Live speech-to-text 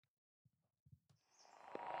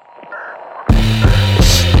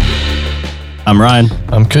I'm Ryan.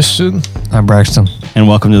 I'm Christian. I'm Braxton. And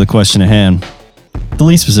welcome to The Question at Hand, the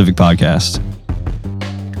least specific podcast.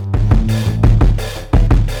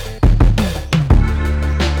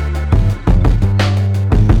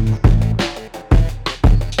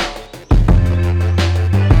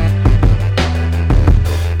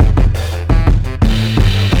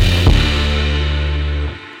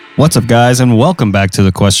 What's up, guys, and welcome back to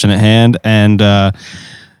The Question at Hand. And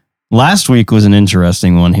last week was an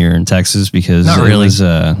interesting one here in Texas because Not really. It was,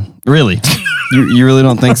 really? You really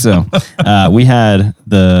don't think so? We had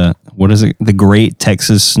the Great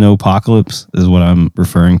Texas Snowpocalypse is what I'm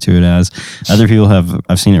referring to it as. Other people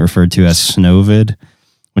I've seen it referred to as Snowvid,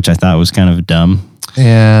 which I thought was kind of dumb.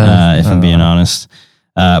 Yeah. If I'm being honest.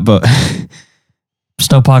 But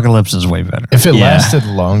Snowpocalypse is way better. If it lasted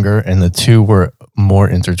longer and the two were more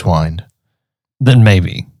intertwined, then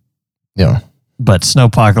maybe. Yeah. But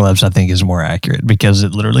Snowpocalypse, I think, is more accurate because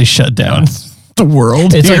it literally shut down the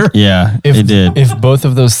world It's here. like- yeah, it did. If both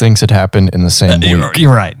of those things had happened in the same week,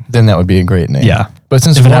 You're right. then that would be a great name. Yeah. But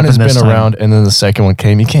since If it one has happened this been time. around and then the second one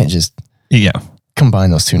came, you can't just Yeah.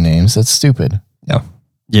 combine those two names. That's stupid.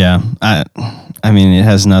 Yeah, I mean, it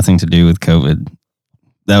has nothing to do with COVID.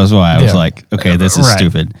 That was why I was like, okay, this is Right.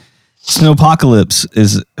 stupid. Snowpocalypse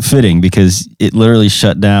is fitting because it literally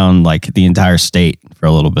shut down like the entire state for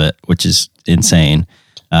a little bit, which is insane.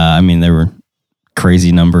 I mean, there were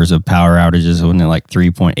crazy numbers of power outages when like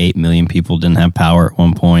 3.8 million people didn't have power at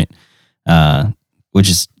one point, which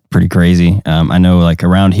is pretty crazy. I know like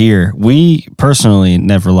around here, we personally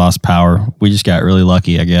never lost power. We just got really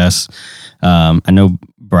lucky, I guess. I know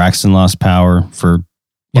Braxton lost power for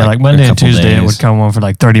Like Monday a and couple Tuesday, it days. would come on for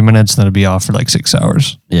like 30 minutes, then it'd be off for like 6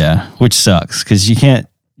 hours. Yeah, which sucks because you can't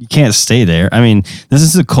stay there. I mean, this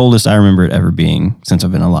is the coldest I remember it ever being since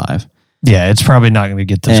I've been alive. Yeah, it's probably not going to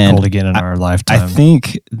get this And cold again in our lifetime. I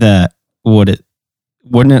think that wasn't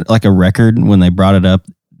it like a record when they brought it up,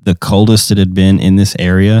 the coldest it had been in this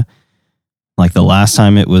area. Like the last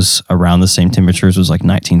time it was around the same temperatures was like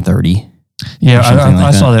 1930. Yeah, something like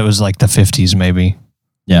I saw that. that it was like the 50s maybe.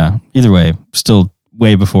 Yeah, either way, still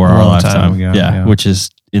way before A our long time lifetime. ago, yeah, yeah. which is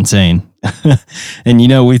insane. And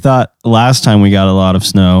we thought last time we got a lot of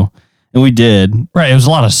snow, and we did. Right, it was a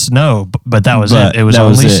lot of snow, but that was But it. It was that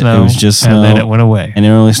was only it. snow. It was just and then snow. it went away. And it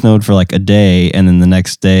only snowed for like a day, and then the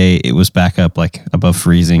next day it was back up like above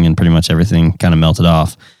freezing, and pretty much everything kind of melted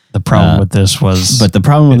off. The problem with this was, But the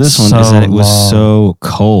problem with this It's one is that so it was long. so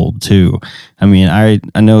cold too. I mean, I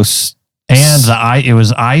know. and it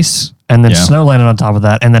was ice, and then Yeah. snow landed on top of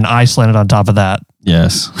that, and then ice landed on top of that,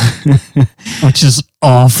 Yes. which is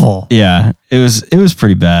awful. Yeah, it was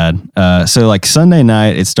pretty bad. So like Sunday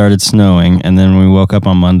night it started snowing, and then when we woke up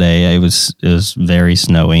on Monday, it was very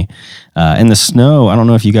snowy. And the snow, I don't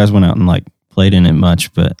know if you guys went out and like played in it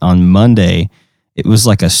much, but on Monday it was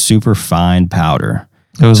like a super fine powder.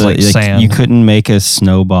 It was So, like sand. You couldn't make a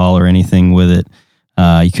snowball or anything with it.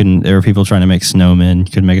 You couldn't. There were people trying to make snowmen.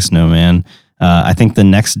 You couldn't make a snowman. I think the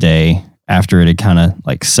next day after it had kind of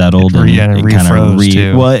like settled It and it kind refroze of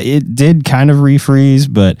too. well, it did kind of refreeze,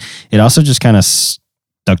 but it also just kind of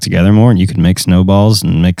stuck together more, and you could make snowballs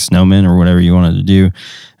and make snowmen or whatever you wanted to do.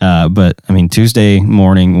 But I mean, Tuesday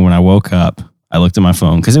morning when I woke up, I looked at my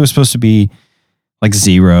phone because it was supposed to be like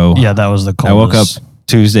 0. Yeah, that was the coldest. I woke up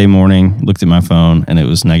Tuesday morning, looked at my phone, and it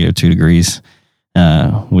was -2 degrees,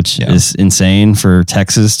 which is insane for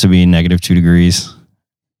Texas to be -2 degrees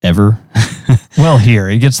ever. Well, here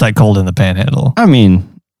it gets that cold in the Panhandle. I mean,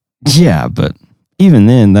 yeah, but even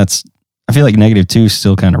then, I feel like -2 is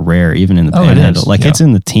still kind of rare, even in the Oh, it Panhandle. is, Like yeah. it's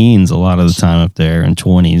in the teens a lot of the time up there and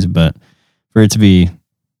 20s, but for it to be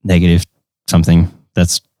negative something,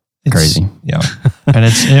 that's crazy. Yeah, and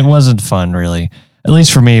it wasn't fun really. At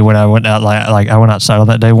least for me, when I went out, like I went outside on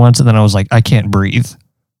that day once, and then I was like, I can't breathe.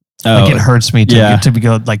 Like it hurts me to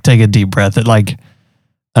go like take a deep breath. It like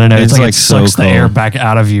I don't know. It's like it so sucks the air cold. back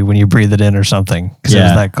out of you when you breathe it in or something because it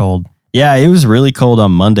was that cold. Yeah, it was really cold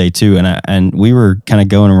on Monday too, and we were kind of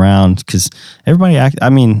going around because everybody.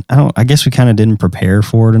 I guess we kind of didn't prepare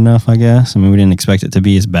for it enough. I guess. I mean, we didn't expect it to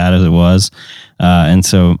be as bad as it was, and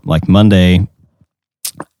so like Monday,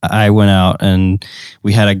 I went out and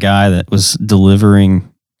we had a guy that was delivering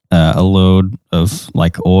a load of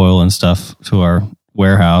like oil and stuff to our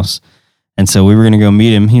warehouse, and so we were gonna go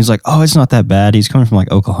meet him. He was like, "Oh, it's not that bad." He's coming from like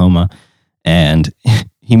Oklahoma, and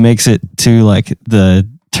he makes it to like the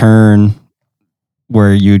turn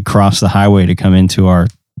where you'd cross the highway to come into our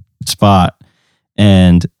spot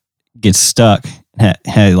and gets stuck.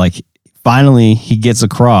 Like finally he gets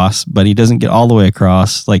across, but he doesn't get all the way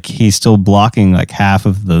across. Like he's still blocking like half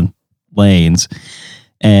of the lanes,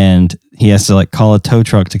 and he has to like call a tow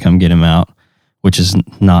truck to come get him out. which is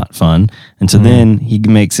not fun. And so then he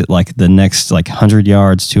makes it like the next like 100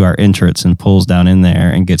 yards to our entrance and pulls down in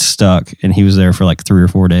there and gets stuck. And he was there for like 3 or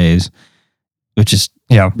 4 days, which is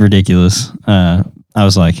ridiculous. I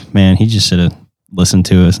was like, man, he just should have listened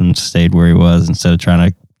to us and stayed where he was instead of trying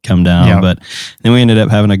to come down. Yeah. But then we ended up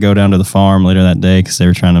having to go down to the farm later that day because they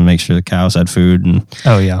were trying to make sure the cows had food and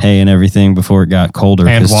hay and everything before it got colder.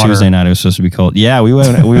 Because Tuesday night it was supposed to be cold. Yeah,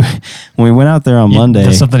 when we went out there on Monday.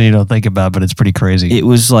 That's something you don't think about, but it's pretty crazy. It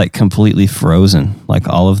was like completely frozen. Like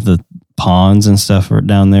all of the ponds and stuff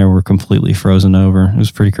down there were completely frozen over. It was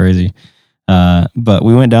pretty crazy. But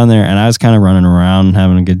we went down there and I was kind of running around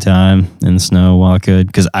having a good time in the snow while I could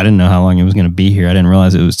because I didn't know how long it was going to be here. I didn't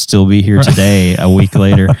realize it would still be here today, a week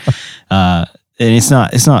later. And it's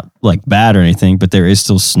not like bad or anything, but there is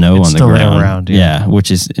still snow on the ground. Yeah,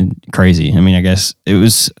 which is crazy. I mean, I guess it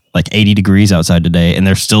was like 80 degrees outside today and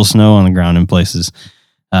there's still snow on the ground in places.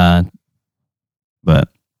 But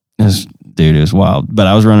it was wild. But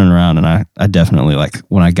I was running around and I definitely like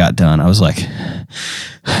when I got done, I was like,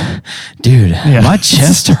 dude, my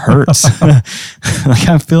chest hurts. Like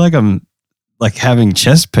I feel like I'm like having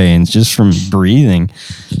chest pains just from breathing.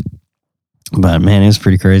 But man, it was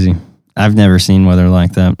pretty crazy. I've never seen weather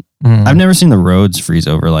like that. I've never seen the roads freeze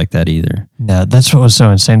over like that either. Yeah, that's what was so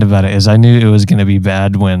insane about it is I knew it was going to be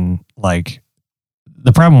bad when like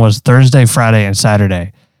the problem was Thursday, Friday, and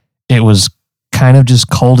Saturday. It was kind of just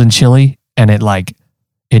cold and chilly. And it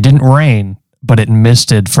didn't rain, but it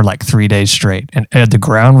misted for like 3 days straight. And the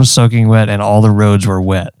ground was soaking wet and all the roads were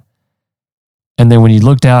wet. And then when you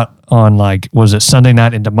looked out on was it Sunday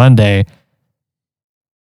night into Monday,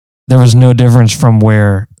 there was no difference from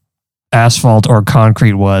where asphalt or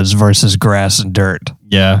concrete was versus grass and dirt.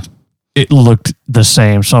 Yeah. It looked the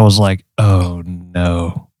same. So I was like, oh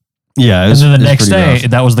no. Yeah. And then the next day,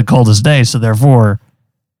 that was the coldest day. So therefore...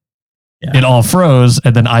 Yeah. It all froze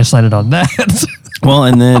and then ice landed on that. Well,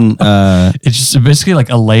 and then it's just basically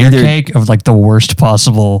like a layer cake of like the worst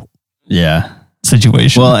possible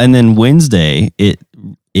situation. Well, and then Wednesday it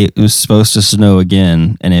was supposed to snow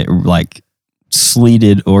again and it like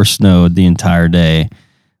sleeted or snowed the entire day,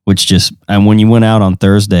 which and when you went out on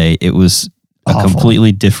Thursday, it was a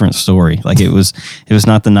completely different story. Like it was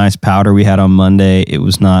not the nice powder we had on Monday. It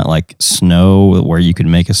was not like snow where you could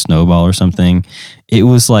make a snowball or something. It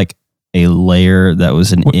was like a layer that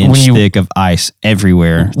was an inch thick of ice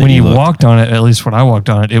everywhere. When you walked on it, at least when I walked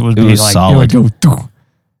on it, it would be like solid. It would go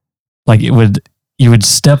like you would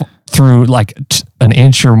step through like an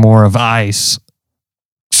inch or more of ice,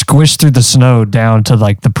 squish through the snow down to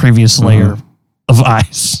like the previous layer of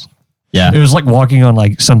ice. Yeah. It was like walking on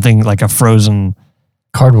like something like a frozen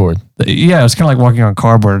cardboard. Yeah, it was kind of like walking on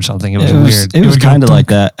cardboard or something. It was weird. It was kind of like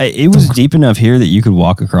that. It was deep enough here that you could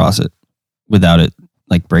walk across it without it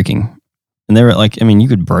like breaking. And they were like, I mean, you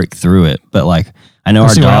could break through it, but like, I know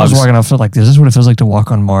our dogs. I was walking, I felt like, is this what it feels like to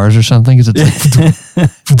walk on Mars or something? Is it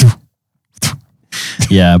like,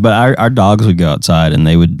 yeah, but our dogs would go outside and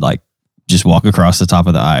they would like just walk across the top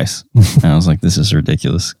of the ice. And I was like, this is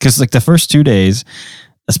ridiculous. Because like the first 2 days,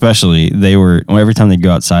 especially, every time they'd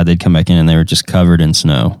go outside, they'd come back in and they were just covered in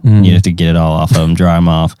snow. You have to get it all off of them, dry them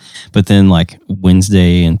off. But then like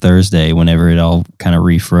Wednesday and Thursday, whenever it all kind of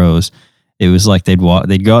refroze, it was like they'd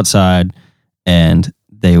go outside and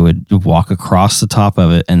they would walk across the top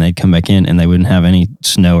of it and they'd come back in and they wouldn't have any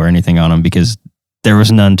snow or anything on them because there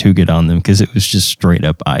was none to get on them because it was just straight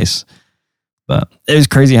up ice. But it was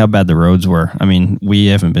crazy how bad the roads were. I mean, we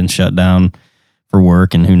haven't been shut down for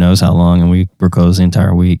work and who knows how long, and we were closed the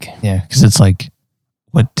entire week. Yeah, because it's like,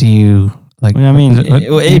 what do you... Like, I mean,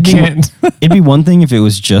 it'd be one thing if it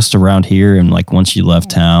was just around here and like once you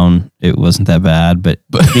left town, it wasn't that bad, but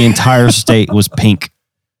the entire state was pink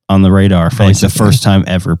on the radar for like the first time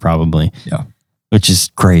ever, probably. Yeah. Which is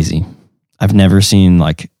crazy. I've never seen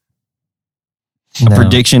like a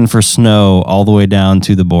prediction for snow all the way down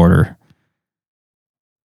to the border.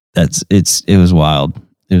 It was wild.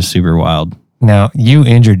 It was super wild. Now, you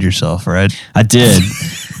injured yourself, right? I did.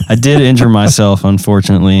 I did injure myself,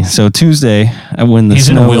 unfortunately. So Tuesday, when He's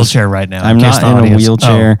in a wheelchair right now. I'm not in a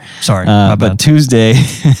wheelchair. Oh, sorry. But Tuesday,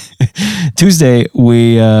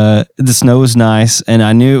 the snow was nice, and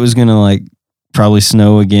I knew it was going to like probably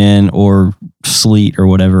snow again or sleet or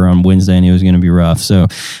whatever on Wednesday, and it was going to be rough. So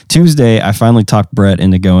Tuesday, I finally talked Brett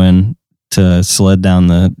into going to sled down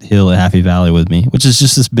the hill at Happy Valley with me, which is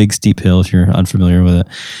just this big steep hill if you're unfamiliar with it.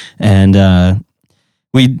 And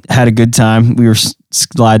we had a good time. We were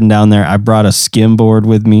sliding down there. I brought a skim board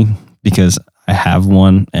with me because I have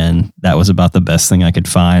one, and that was about the best thing I could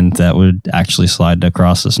find that would actually slide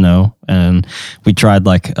across the snow. And we tried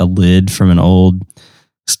like a lid from an old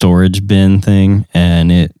storage bin thing,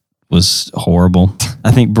 and it was horrible.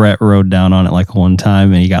 I think Brett rode down on it like one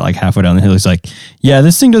time, and he got like halfway down the hill. He's like, "Yeah,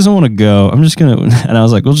 this thing doesn't want to go. I'm just gonna," and I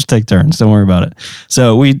was like, "We'll just take turns. Don't worry about it."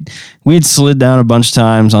 So we had slid down a bunch of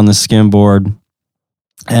times on the skimboard,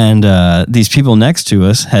 and these people next to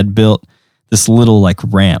us had built this little like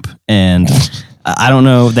ramp, and I don't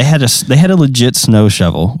know, they had a legit snow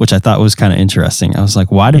shovel, which I thought was kind of interesting. I was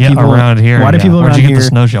like, why do people around here? Why do people around here the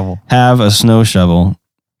snow shovel? Have a snow shovel?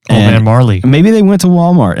 Oh man, Marley. Maybe they went to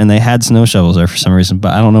Walmart and they had snow shovels there for some reason,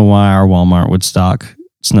 but I don't know why our Walmart would stock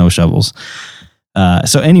snow shovels.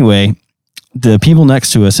 So anyway, the people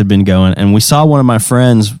next to us had been going, and we saw one of my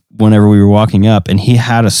friends whenever we were walking up, and he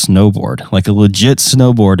had a snowboard, like a legit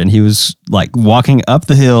snowboard, and he was like walking up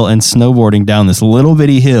the hill and snowboarding down this little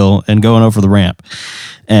bitty hill and going over the ramp.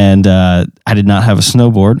 And I did not have a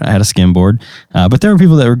snowboard. I had a skimboard. But there were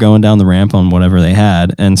people that were going down the ramp on whatever they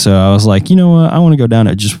had. And so I was like, you know what? I want to go down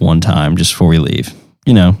it just one time, just before we leave.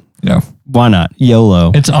 You know? Yeah. Why not?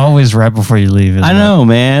 YOLO. It's always right before you leave. I know,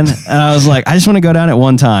 man. And I was like, I just want to go down it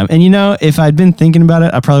one time. And you know, if I'd been thinking about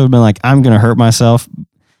it, I probably would have been like, I'm going to hurt myself.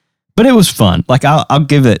 But it was fun. Like, I'll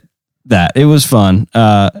give it that. It was fun.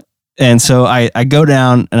 And so I go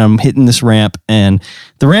down and I'm hitting this ramp, and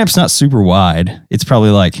the ramp's not super wide. It's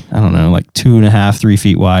probably like, I don't know, like 2.5, 3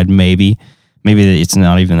 feet wide, maybe. Maybe it's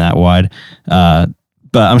not even that wide. But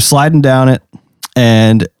I'm sliding down it,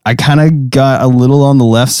 and I kind of got a little on the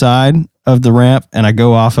left side of the ramp, and I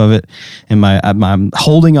go off of it, and I'm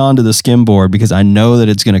holding on to the skimboard because I know that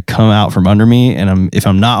it's going to come out from under me. And if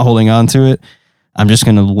I'm not holding on to it, I'm just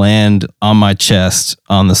going to land on my chest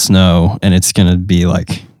on the snow, and it's going to be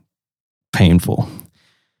like painful.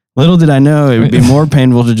 Little did I know it would be more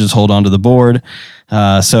painful to just hold on to the board.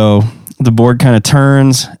 So the board kind of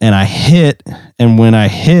turns, and I hit, and when I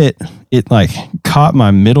hit, it like caught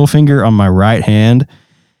my middle finger on my right hand,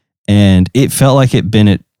 and it felt like it bent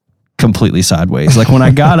it completely sideways. Like when I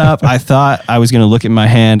got up, I thought I was going to look at my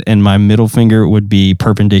hand and my middle finger would be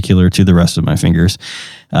perpendicular to the rest of my fingers.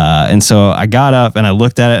 And so I got up and I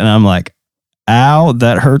looked at it, and I'm like, ow,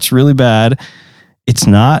 that hurts really bad.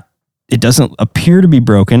 It doesn't appear to be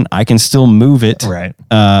broken. I can still move it. Right.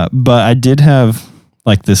 But I did have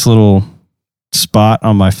like this little spot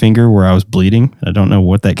on my finger where I was bleeding. I don't know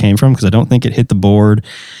what that came from because I don't think it hit the board,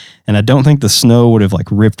 and I don't think the snow would have like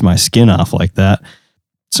ripped my skin off like that.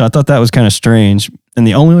 So I thought that was kind of strange. And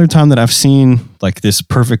the only other time that I've seen like this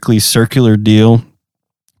perfectly circular deal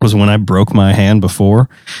was when I broke my hand before.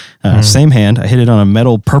 Same hand. I hit it on a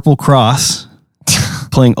metal purple cross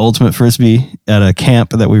playing ultimate frisbee at a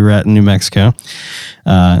camp that we were at in New Mexico.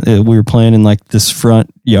 We were playing in like this front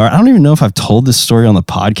yard. I don't even know if I've told this story on the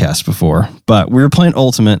podcast before, but we were playing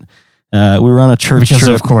ultimate. We were on a church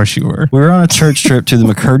trip. Of course you were. We were on a church trip to the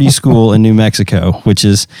McCurdy School in New Mexico, which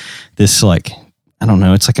is this like, I don't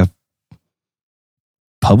know, it's like a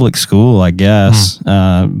public school, I guess.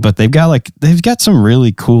 But they've got some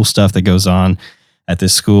really cool stuff that goes on at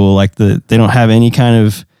this school. Like they don't have any kind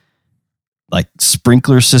of like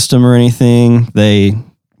sprinkler system or anything. They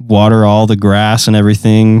water all the grass and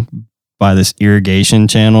everything by this irrigation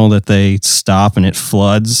channel that they stop, and it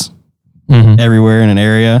floods everywhere in an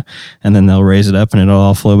area, and then they'll raise it up and it'll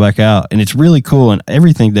all flow back out. And it's really cool, and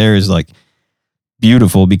everything there is like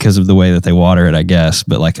beautiful because of the way that they water it, I guess.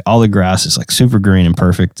 But like all the grass is like super green and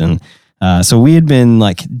perfect. And so we had been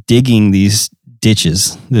like digging these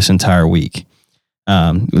ditches this entire week,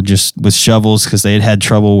 just with shovels, because they had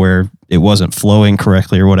trouble where it wasn't flowing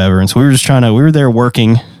correctly or whatever. And so we were there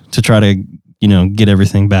working to try to, get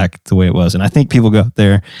everything back the way it was. And I think people go up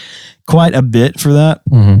there quite a bit for that,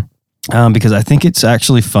 because I think it's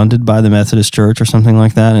actually funded by the Methodist Church or something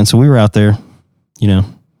like that. And so we were out there,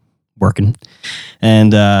 working.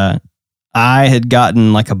 And I had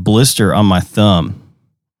gotten like a blister on my thumb.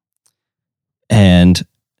 And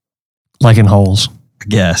like in holes. I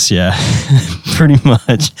guess, yeah, pretty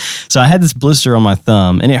much. So I had this blister on my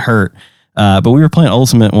thumb, and it hurt. But we were playing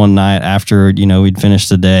Ultimate one night after, we'd finished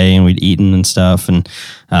the day and we'd eaten and stuff. And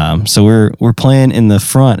so we're playing in the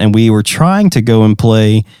front, and we were trying to go and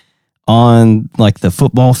play on like the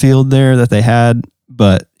football field there that they had,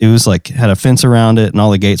 but it was like had a fence around it and all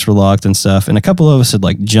the gates were locked and stuff. And a couple of us had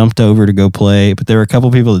like jumped over to go play, but there were a couple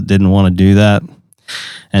of people that didn't want to do that.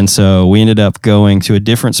 And so we ended up going to a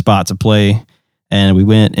different spot to play. And we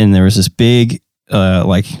went, and there was this big,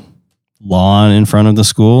 like lawn in front of the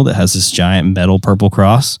school that has this giant metal purple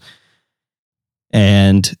cross.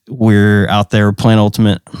 And we're out there playing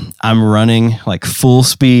Ultimate. I'm running like full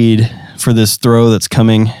speed for this throw that's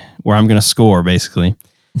coming where I'm going to score, basically.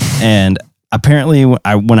 And apparently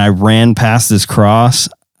when I ran past this cross,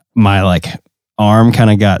 my like arm kind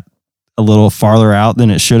of got a little farther out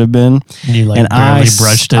than it should have been. You like barely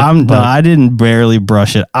brushed it. No, I didn't barely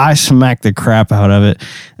brush it. I smacked the crap out of it,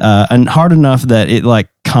 and hard enough that it like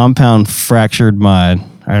compound fractured my.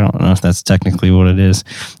 I don't know if that's technically what it is.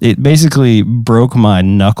 It basically broke my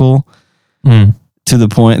knuckle to the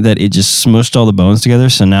point that it just smushed all the bones together.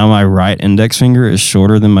 So now my right index finger is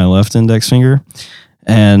shorter than my left index finger,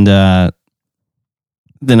 and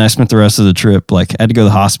then I spent the rest of the trip, like, I had to go to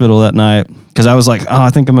the hospital that night because I was like, oh,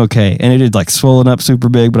 I think I'm okay. And it had, like, swollen up super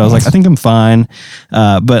big, but I was like, I think I'm fine.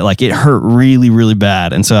 But, like, it hurt really, really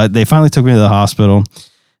bad. And so they finally took me to the hospital,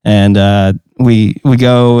 and we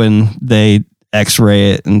go, and they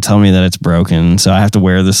x-ray it and tell me that it's broken. So I have to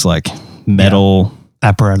wear this, like, metal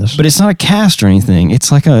apparatus. But it's not a cast or anything.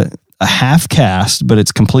 It's like a half cast, but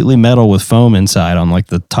it's completely metal with foam inside on like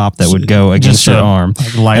the top that would go against your arm.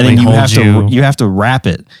 Like and then you have to wrap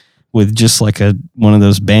it with just like one of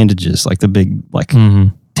those bandages, like the big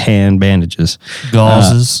tan bandages,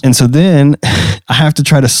 gauzes. And so then I have to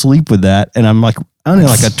try to sleep with that, and I'm like on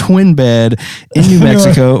like a twin bed in New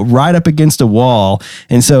Mexico, right up against a wall.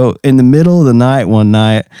 And so in the middle of the night, one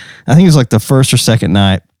night, I think it was like the first or second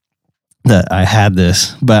night that I had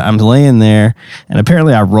this, but I'm laying there, and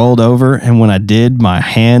apparently I rolled over, and when I did, my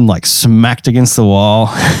hand like smacked against the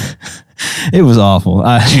wall. It was awful.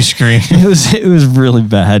 You screamed. It was really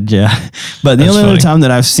bad, yeah. But the only other time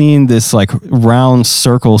that I've seen this like round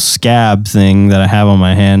circle scab thing that I have on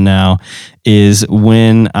my hand now is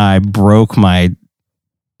when I broke my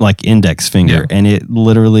like index finger, and it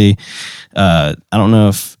literally, I don't know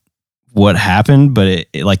if what happened, but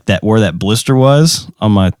it like that where that blister was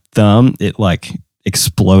on my thumb, it like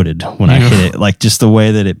exploded when I hit it, like just the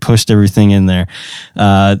way that it pushed everything in there.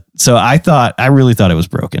 So I really thought it was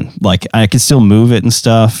broken. Like I could still move it and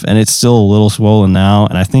stuff, and it's still a little swollen now.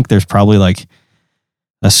 And I think there's probably like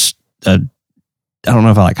I don't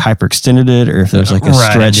know if I like hyperextended it or if there's like a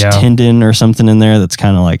stretched tendon or something in there that's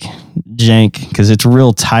kind of like jank because it's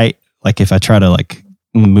real tight. Like if I try to like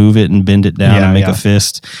move it and bend it down and make a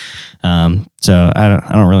fist. So I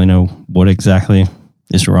don't really know what exactly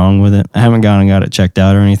is wrong with it. I haven't gone and got it checked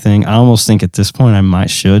out or anything. I almost think at this point I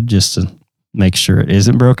should just to make sure it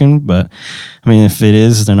isn't broken. But I mean, if it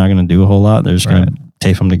is, they're not going to do a whole lot. They're just going to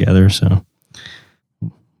tape them together. So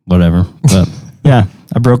whatever. But yeah,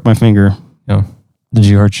 I broke my finger. Yeah. Did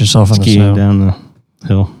you hurt yourself on the snow? Down the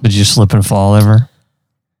hill. Did you slip and fall ever?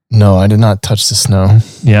 No, I did not touch the snow.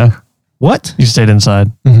 Yeah. What? You stayed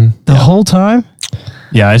inside the whole time?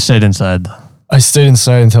 Yeah, I stayed inside. I stayed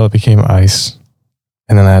inside until it became ice,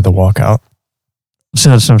 and then I had to walk out. So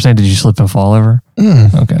that's what I'm saying. Did you slip and fall ever?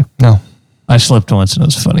 Okay. No. I slipped once and it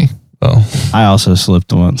was funny. Oh. I also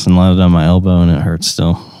slipped once and landed on my elbow and it hurts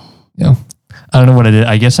still. Yeah. I don't know what I did.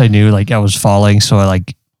 I guess I knew like I was falling, so I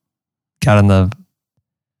like got in the,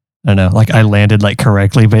 I don't know, like I landed like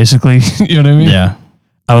correctly basically. You know what I mean? Yeah.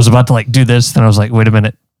 I was about to like do this, then I was like, wait a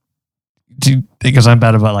minute. Because I'm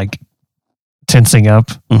bad about like tensing up,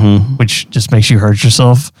 which just makes you hurt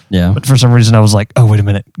yourself. Yeah. But for some reason, I was like, "Oh, wait a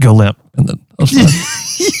minute, go limp," and then I was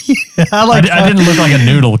fine. I didn't look like a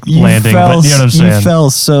noodle landing, but you know what I'm saying. You fell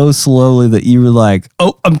so slowly that you were like,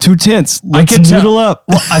 "Oh, I'm too tense. Let's noodle up."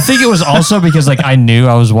 Well, I think it was also because like I knew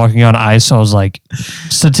I was walking on ice, so I was like,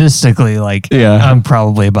 statistically, like, I'm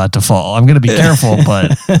probably about to fall. I'm gonna be careful,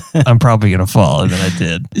 but I'm probably gonna fall, and then I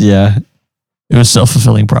did. Yeah. It was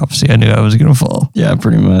self-fulfilling prophecy. I knew I was going to fall. Yeah,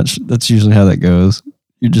 pretty much. That's usually how that goes.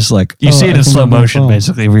 You're just like... You see it in slow motion,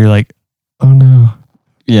 basically, where you're like, oh, no.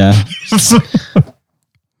 Yeah.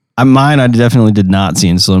 Mine, I definitely did not see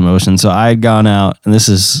in slow motion. So I had gone out, and this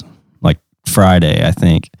is like Friday, I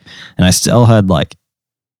think, and I still had like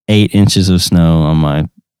 8 inches of snow on my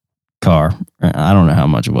car. I don't know how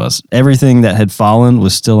much it was. Everything that had fallen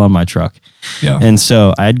was still on my truck. Yeah. And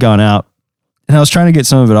so I had gone out, and I was trying to get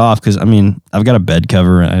some of it off because, I mean, I've got a bed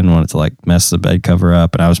cover and I didn't want it to like mess the bed cover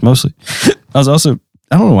up. And I was also,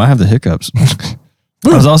 I don't know why I have the hiccups.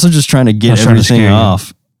 I was also just trying to get everything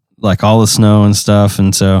off, like all the snow and stuff.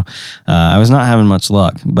 And so I was not having much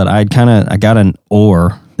luck, but I got an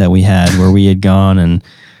oar that we had where we had gone and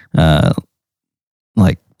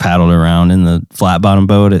like paddled around in the flat bottom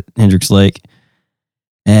boat at Hendricks Lake.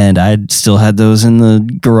 And I still had those in the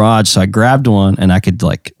garage. So I grabbed one and I could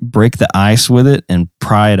like break the ice with it and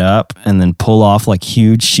pry it up and then pull off like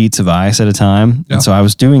huge sheets of ice at a time. Yeah. And so I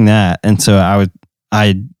was doing that. And so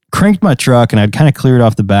I cranked my truck and I'd kind of cleared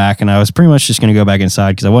off the back and I was pretty much just going to go back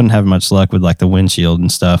inside because I wasn't having much luck with like the windshield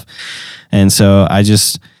and stuff. And so I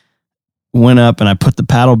just went up and I put the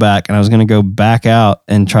paddle back and I was going to go back out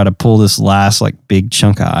and try to pull this last like big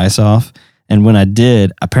chunk of ice off. And when I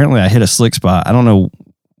did, apparently I hit a slick spot. I don't know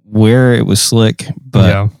where it was slick,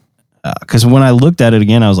 but because when I looked at it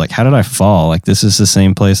again, I was like, how did I fall? Like, this is the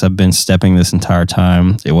same place I've been stepping this entire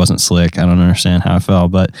time. It wasn't slick. I don't understand how I fell,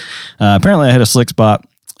 but apparently I hit a slick spot.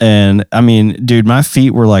 And I mean, dude, my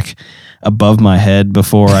feet were like above my head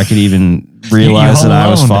before I could even realize that I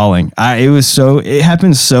was falling. It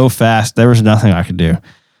happened so fast. There was nothing I could do,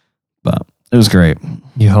 but it was great.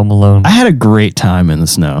 You home alone. I had a great time in the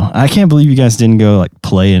snow. I can't believe you guys didn't go like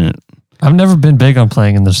play in it. I've never been big on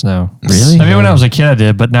playing in the snow. Really? I mean, when I was a kid, I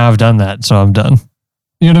did, but now I've done that, so I'm done.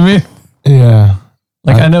 You know what I mean? Yeah.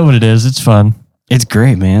 Like, I know what it is. It's fun. It's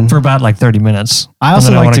great, man. For about like 30 minutes. I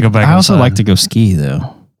also like to go ski,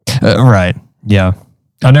 though. Right. Yeah.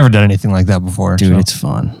 I've never done anything like that before. Dude, it's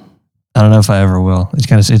fun. I don't know if I ever will.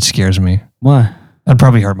 It scares me. Why? I'd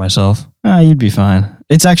probably hurt myself. You'd be fine.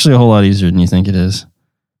 It's actually a whole lot easier than you think it is.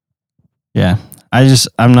 Yeah.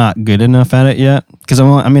 I'm not good enough at it yet. Because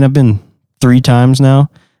I've been 3 times now,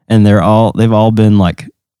 and they've all been like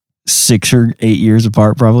 6 or 8 years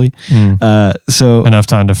apart, probably. So enough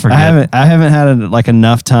time to forget. I haven't had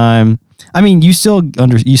enough time. I mean, you still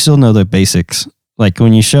know the basics. Like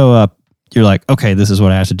when you show up, you're like, okay, this is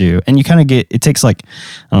what I have to do, and you kind of it takes like,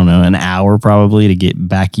 I don't know, an hour probably to get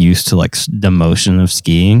back used to like the motion of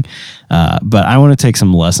skiing. But I want to take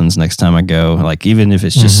some lessons next time I go, like even if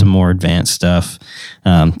it's just some more advanced stuff,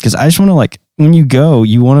 because I just want to like. When you go,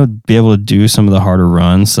 you want to be able to do some of the harder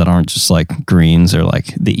runs that aren't just like greens or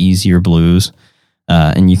like the easier blues.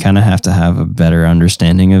 And you kind of have to have a better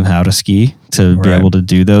understanding of how to ski to be able to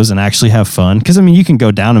do those and actually have fun. Because, I mean, you can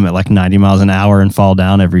go down them at like 90 miles an hour and fall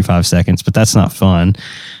down every 5 seconds, but that's not fun.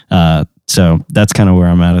 So that's kind of where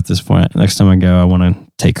I'm at this point. Next time I go, I want to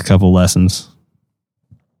take a couple lessons,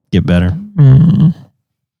 get better.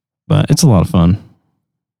 But it's a lot of fun.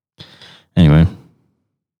 Anyway.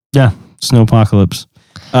 Yeah. Snowpocalypse.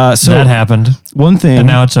 So that happened. One thing, and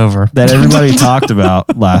now it's over, that everybody talked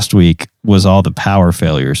about last week was all the power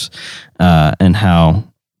failures, and how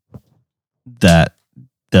that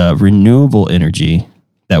the renewable energy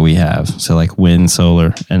that we have, so like wind,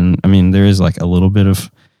 solar, and I mean there is like a little bit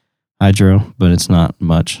of hydro, but it's not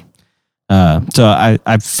much. So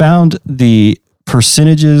I found the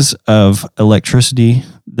percentages of electricity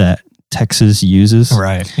that Texas uses.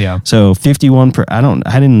 Right. Yeah. So 51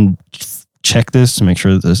 I didn't check this to make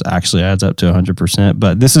sure that this actually adds up to 100%,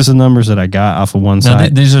 but this is the numbers that I got off of one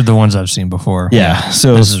site. These are the ones I've seen before. Yeah.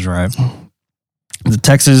 So this is right. The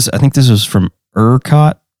Texas, I think this was from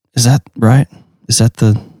ERCOT. Is that right? Is that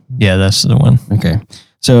Yeah, that's the one. Okay.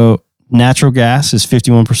 So natural gas is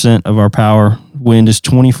 51% of our power. Wind is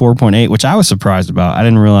 24.8, which I was surprised about. I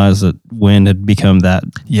didn't realize that wind had become that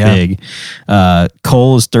big.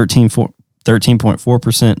 Coal is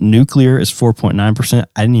 13.4%. Nuclear is 4.9%.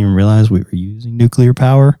 I didn't even realize we were using nuclear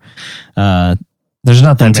power. There's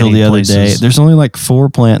not that until many the other places. day. There's only like 4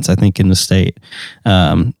 plants, I think, in the state.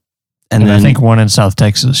 And then I think one in South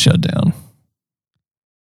Texas shut down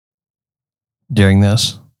during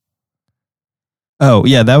this. Oh,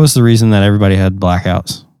 yeah, that was the reason that everybody had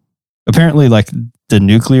blackouts. Apparently, like, the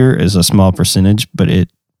nuclear is a small percentage, but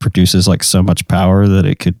it produces, like, so much power that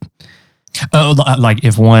it could... Oh, like,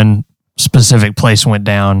 if one specific place went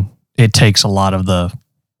down, it takes a lot of the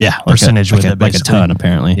percentage with it, like a ton,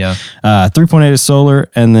 apparently. Yeah. 3.8 is solar,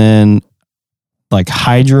 and then, like,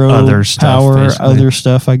 hydro other stuff, power, basically. other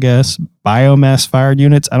stuff, I guess. Biomass-fired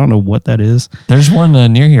units. I don't know what that is. There's one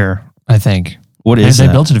near here, I think. What is that?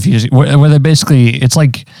 They built it a few years ago, where they basically, it's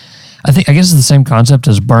like, I guess it's the same concept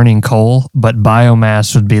as burning coal, but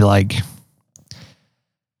biomass would be like,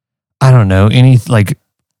 I don't know, any like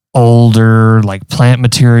older like plant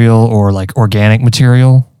material or like organic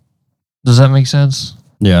material. Does that make sense?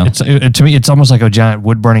 Yeah. To me, it's almost like a giant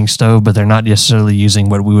wood burning stove, but they're not necessarily using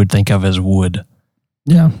what we would think of as wood.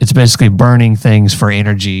 Yeah. It's basically burning things for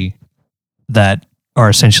energy that are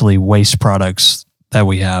essentially waste products that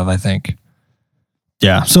we have, I think.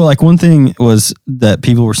 Yeah. So like one thing was that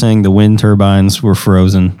people were saying the wind turbines were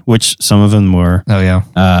frozen, which some of them were. Oh, yeah.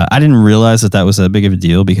 I didn't realize that was that big of a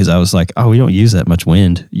deal because I was like, oh, we don't use that much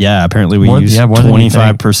wind. Yeah. Apparently we use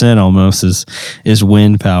 25% almost is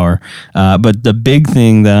wind power. But the big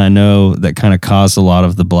thing that I know that kind of caused a lot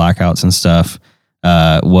of the blackouts and stuff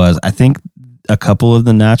was I think a couple of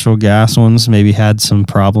the natural gas ones maybe had some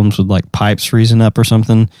problems with like pipes freezing up or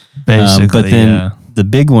something. Basically, but then the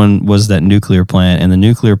big one was that nuclear plant, and the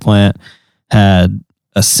nuclear plant had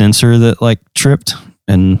a sensor that like tripped,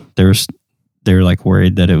 and they're like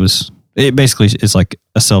worried that it basically is like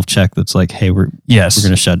a self-check that's like, hey, we're going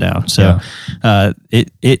to shut down. So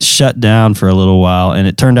it shut down for a little while, and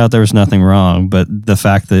it turned out there was nothing wrong, but the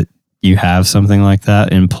fact that you have something like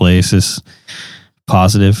that in place is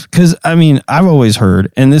positive. Because, I mean, I've always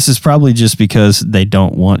heard, and this is probably just because they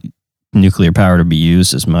don't want nuclear power to be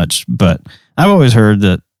used as much, but I've always heard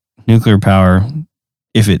that nuclear power,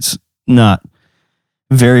 if it's not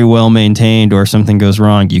very well maintained or something goes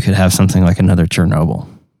wrong, you could have something like another Chernobyl,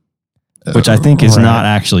 which I think is not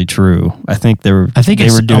actually true. I think they were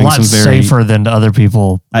doing a lot some very safer than other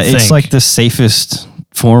people think. It's like the safest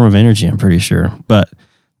form of energy, I'm pretty sure. But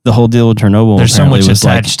the whole deal with Chernobyl, there's so much was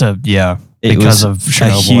attached to because of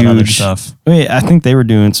Chernobyl and other stuff. I think they were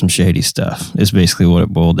doing some shady stuff. Is basically what it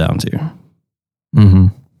boiled down to. Mm-hmm.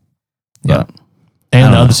 Yeah. But,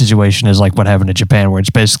 and the other situation is like what happened in Japan, where it's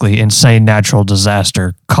basically insane natural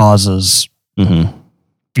disaster causes,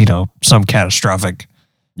 some catastrophic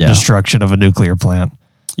destruction of a nuclear plant.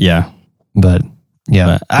 Yeah. But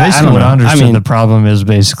But basically what I understood the problem is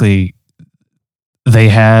basically they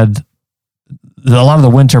had a lot of the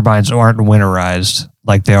wind turbines aren't winterized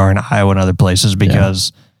like they are in Iowa and other places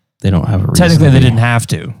because they don't have a reason. Technically they didn't have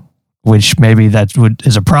to, which maybe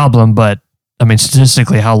is a problem, but I mean,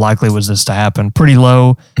 statistically, how likely was this to happen? Pretty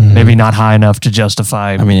low, maybe not high enough to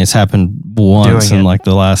justify. I mean, it's happened once in like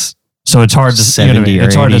the last. So it's hard to 70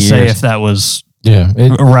 it's hard to years. say if that was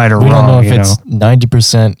right or we wrong. don't know if it's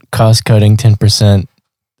 90% cost cutting, 10%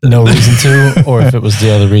 no reason to, or if it was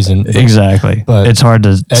the other reason. Exactly, but it's hard to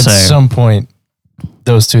at say. At some point,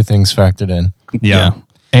 those two things factored in. Yeah.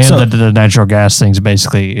 And the natural gas things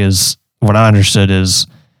basically is what I understood is.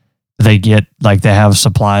 They have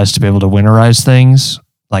supplies to be able to winterize things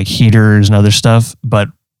like heaters and other stuff. But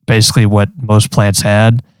basically what most plants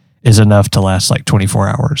had is enough to last like 24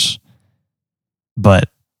 hours. But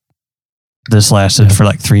this lasted for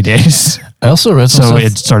like 3 days. I also read some stuff.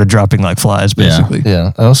 It started dropping like flies basically.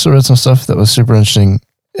 Yeah. I also read some stuff that was super interesting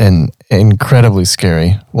and incredibly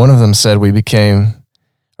scary. One of them said we came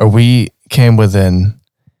within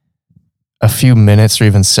a few minutes or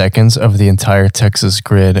even seconds of the entire Texas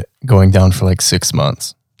grid going down for like 6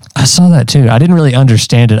 months. I saw that too. I didn't really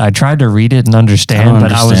understand it. I tried to read it and understand,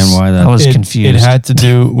 I was confused. It had to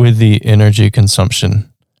do with the energy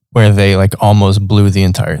consumption where they like almost blew the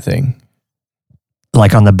entire thing.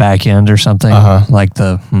 Like on the back end or something? Like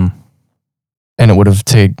and it would have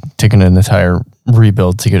taken an entire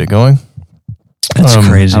rebuild to get it going. That's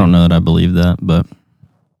crazy. I don't know that I believe that, but...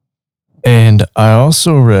 And I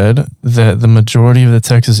also read that the majority of the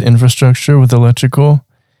Texas infrastructure with electrical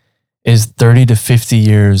is 30 to 50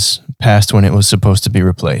 years past when it was supposed to be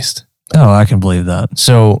replaced. Oh, I can believe that.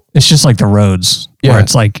 So it's just like the roads where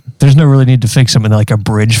it's like, there's no really need to fix them. And like a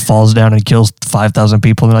bridge falls down and kills 5,000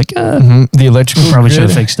 people. And they're like, the electrical we probably should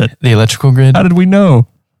have fixed it. The electrical grid. How did we know?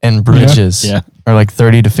 And bridges are like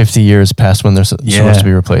 30 to 50 years past when they're supposed to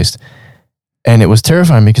be replaced. And it was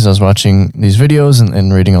terrifying because I was watching these videos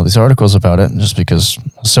and reading all these articles about it, just because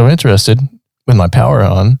I was so interested with my power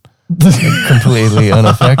on, completely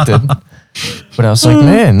unaffected. But I was like,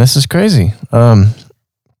 man, this is crazy. And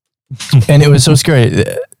it was so scary.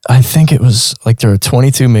 I think it was like there are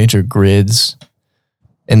 22 major grids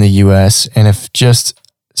in the U.S. And if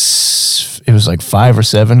it was like 5 or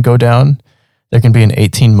 7 go down, there can be an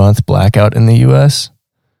 18-month blackout in the U.S.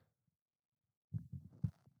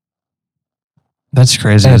 That's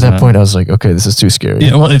crazy. And at that point, I was like, okay, this is too scary.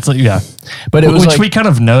 Yeah, well, it's like, but it was we kind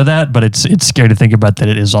of know that, but it's scary to think about that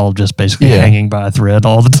it is all just basically hanging by a thread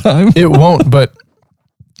all the time. It won't, but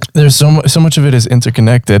there's so much of it is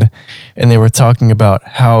interconnected, and they were talking about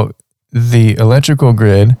how the electrical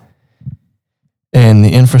grid and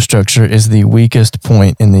the infrastructure is the weakest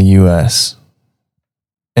point in the U.S.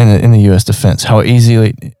 and in the U.S. defense. How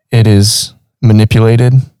easily it is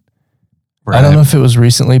manipulated. Right. I don't know if it was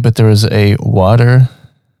recently, but there was a water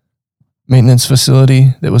maintenance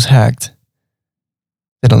facility that was hacked.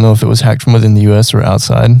 I don't know if it was hacked from within the U.S. or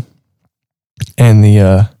outside. And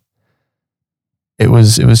it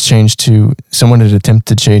was changed to, someone had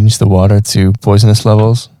attempted to change the water to poisonous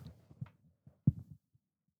levels.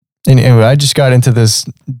 And anyway, I just got into this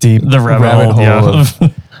deep rabbit hole of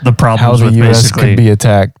the problems how the with U.S. could be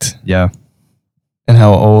attacked. Yeah. And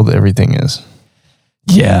how old everything is.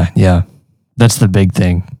 Yeah. That's the big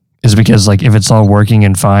thing. Is because like if it's all working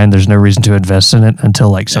and fine, there's no reason to invest in it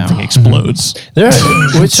until like something explodes.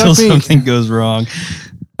 Until something goes wrong.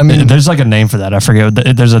 I mean, there's like a name for that. I forget.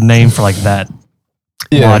 There's a name for like that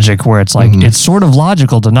logic where it's like it's sort of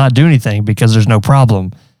logical to not do anything because there's no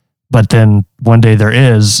problem. But then one day there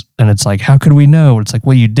is, and it's like, how could we know? It's like,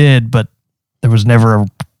 well, you did, but there was never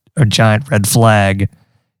a giant red flag.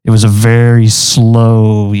 It was a very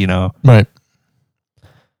slow, Right.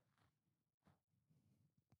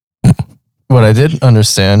 What I did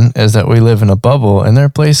understand is that we live in a bubble, and there are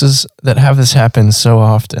places that have this happen so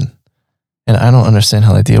often. and I don't understand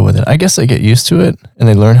how they deal with it. I guess they get used to it and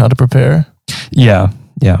they learn how to prepare. Yeah.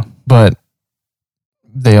 But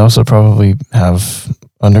they also probably have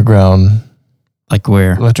underground, like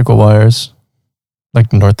where? Electrical wires,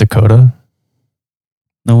 like North Dakota.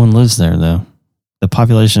 No one lives there though. The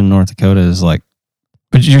population in North Dakota is like.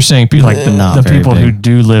 But you're saying people like the people big. who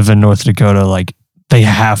do live in North Dakota, like they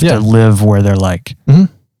have to live where they're like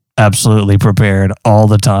absolutely prepared all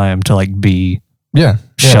the time to like be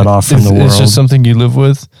shut off from the world. It's just something you live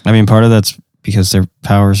with. I mean, part of that's because their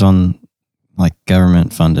power's on like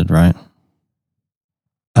government funded, right?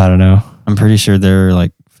 I don't know. I'm pretty sure they're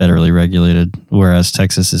like federally regulated, whereas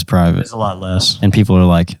Texas is private. It's a lot less. And people are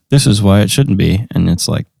like, this is why it shouldn't be. And it's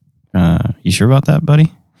like, you sure about that,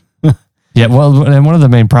 buddy? Yeah, well, and one of the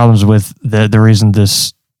main problems with the reason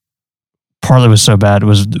this partly was so bad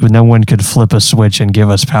was no one could flip a switch and give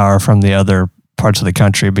us power from the other parts of the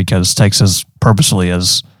country because Texas purposely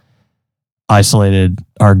has isolated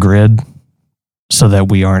our grid so that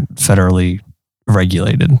we aren't federally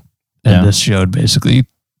regulated. And this showed basically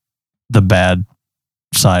the bad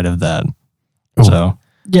side of that. Ooh. So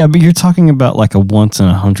yeah, but you're talking about like a once in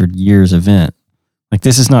 100 years event. Like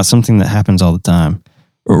this is not something that happens all the time.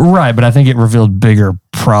 Right, but I think it revealed bigger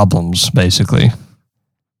problems, basically.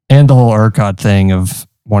 And the whole ERCOT thing of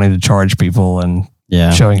wanting to charge people and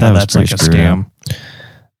showing how that's like a scam.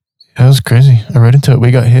 That was crazy. I read into it.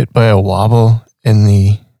 We got hit by a wobble in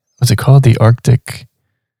the, what's it called? The Arctic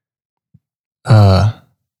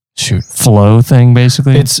flow thing,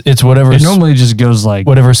 basically. It's whatever. It normally just goes like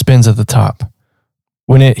whatever spins at the top.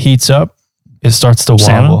 When it heats up, it starts to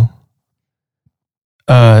wobble.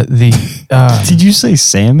 Did you say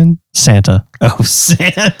salmon? Santa. Oh,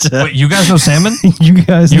 Santa. Wait, you guys know salmon? you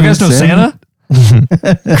guys know Santa?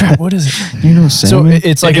 Crap, what is it? You know salmon? So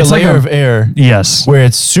it's like a layer of air. Yes. Where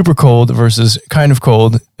it's super cold versus kind of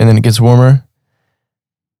cold, and then it gets warmer.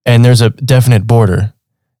 And there's a definite border.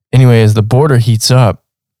 Anyway, as the border heats up,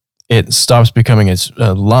 it stops becoming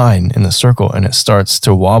a line in the circle, and it starts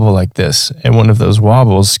to wobble like this. And one of those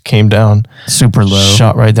wobbles came down. Super low.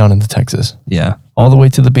 Shot right down into Texas. Yeah. All the way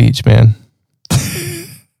to the beach, man.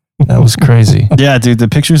 That was crazy. Yeah, dude, the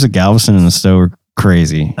pictures of Galveston in the snow were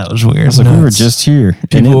crazy. That was weird. I was like, we were just here,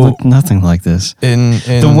 and it looked nothing like this.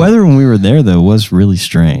 The weather when we were there, though, was really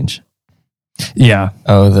strange. Yeah.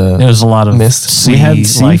 Oh, there was a lot of mist. We had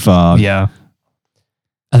sea fog. Yeah.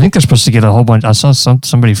 I think they're supposed to get a whole bunch. I saw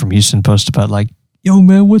somebody from Houston post about like, yo,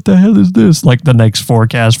 man, what the hell is this? Like the next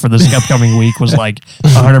forecast for this upcoming week was like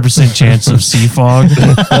 100% chance of sea fog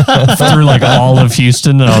through like all of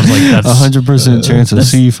Houston. And I was like, that's 100% chance of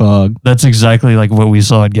sea fog. That's exactly like what we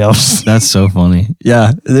saw at Galveston. That's so funny.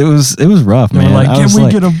 Yeah, it was rough, man. Like, can we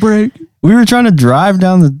get a break? We were trying to drive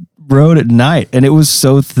down the road at night and it was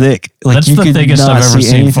so thick. Like that's the thickest I've ever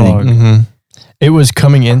seen fog. Mm-hmm. It was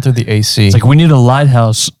coming in through the AC. It's like we need a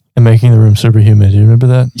lighthouse. And making the room super humid. Do you remember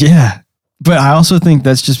that? Yeah. But I also think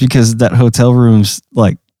that's just because that hotel room's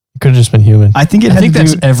like... Could have just been humid. I think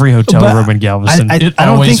that's every hotel room in Galveston. It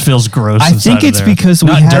always feels gross. I think it's because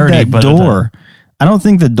we had dirty, that door. I don't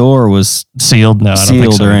think the door was sealed. No, I don't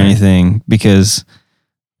think so or anything because,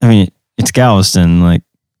 I mean, it's Galveston. Like,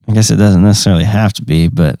 I guess it doesn't necessarily have to be,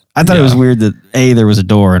 but I thought it was weird that there was a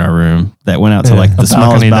door in our room that went out to like the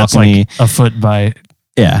smallest balcony. That's like a foot by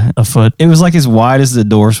a foot. It was like as wide as the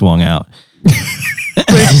door swung out.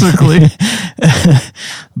 Basically.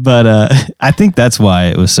 But I think that's why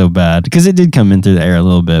it was so bad because it did come in through the air a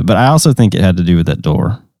little bit, but I also think it had to do with that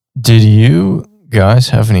door. Did you guys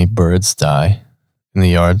have any birds die in the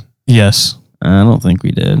yard? Yes. I don't think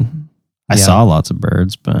we did. I saw lots of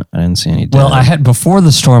birds, but I didn't see any dead. Well, before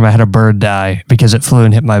the storm, I had a bird die because it flew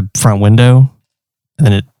and hit my front window and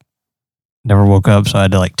then it never woke up. So I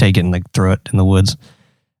had to like take it and like throw it in the woods.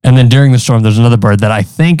 And then during the storm, there's another bird that I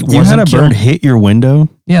think you had a bird hit your window.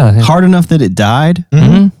 Yeah, hard enough that it died.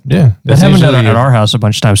 Mm-hmm. Yeah, that happened at our house a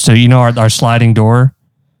bunch of times too. You know, our sliding door.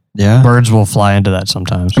 Yeah, birds will fly into that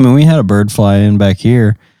sometimes. I mean, we had a bird fly in back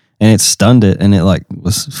here, and it stunned it, and it like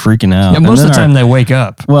was freaking out. Yeah, most of the time they wake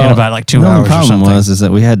up in about like 2 hours. The problem or something. is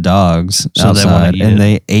that we had dogs outside, and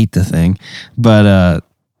they ate the thing. But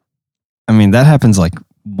I mean, that happens like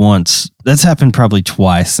once. That's happened probably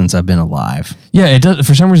twice since I've been alive. Yeah, it does.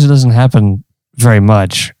 For some reason, it doesn't happen very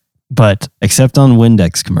much, but except on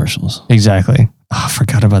Windex commercials. Exactly. Oh, I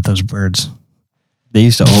forgot about those birds. They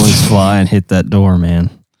used to always fly and hit that door,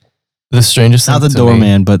 man. The strangest thing. Not the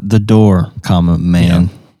doorman, but the door, man. Yeah.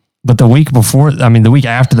 But the week week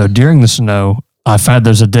after though, during the snow, I found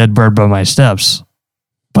there's a dead bird by my steps.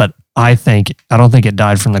 But I don't think it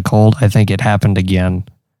died from the cold. I think it happened again.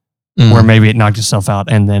 Where maybe it knocked itself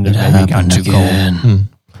out and then it maybe got too cold.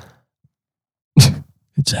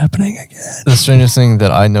 It's happening again. The strangest thing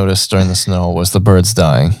that I noticed during the snow was the birds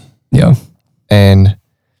dying. Yeah. And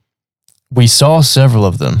we saw several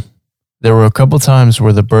of them. There were a couple times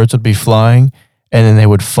where the birds would be flying and then they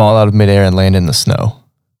would fall out of midair and land in the snow.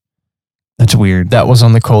 That's weird. That was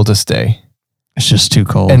on the coldest day. It's just too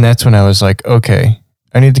cold. And that's when I was like, okay,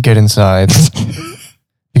 I need to get inside.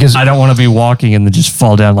 Because I don't want to be walking and then just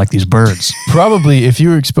fall down like these birds. probably if you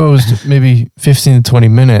were exposed maybe 15 to 20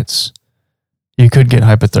 minutes, you could get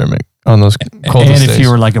hypothermic on those coldest days. And if you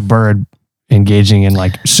were like a bird engaging in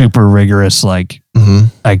like super rigorous like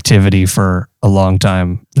activity for a long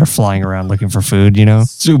time, they're flying around looking for food, you know?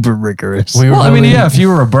 Super rigorous. Well, I mean, yeah, if you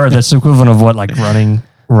were a bird, that's the equivalent of what, like running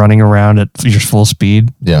around at your full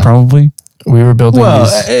speed, probably. We were building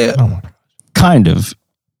these. Kind of.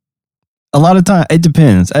 A lot of time, it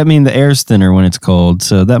depends. I mean, the air's thinner when it's cold,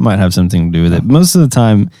 so that might have something to do with it. Most of the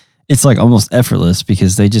time, it's like almost effortless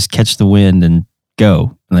because they just catch the wind and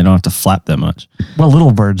go, and they don't have to flap that much. Well,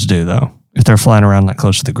 little birds do, though, if they're flying around that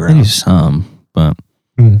close to the ground. They do some, but...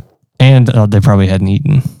 And they probably hadn't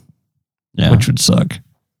eaten, yeah, which would suck.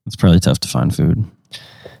 It's probably tough to find food.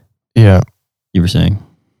 Yeah. You were saying?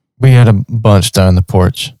 We had a bunch down on the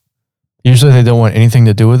porch. Usually they don't want anything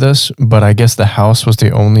to do with us, but I guess the house was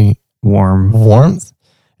the only warmth.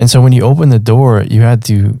 And so when you open the door, you had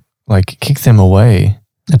to like kick them away.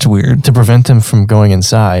 That's weird. To prevent them from going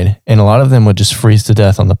inside. And a lot of them would just freeze to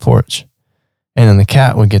death on the porch. And then the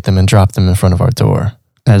cat would get them and drop them in front of our door.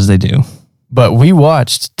 As they do. But we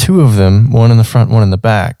watched two of them, one in the front, one in the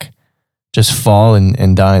back, just fall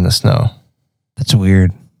and die in the snow. That's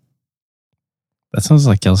weird. That sounds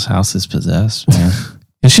like y'all's house is possessed, man.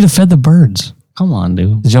 You should have fed the birds. Come on,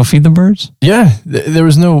 dude. Did y'all feed the birds? Yeah. There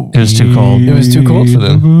was no... It was too cold. It was too cold for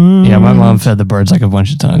them. Yeah, my mom fed the birds like a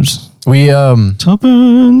bunch of times. We put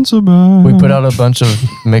out a bunch of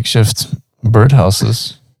makeshift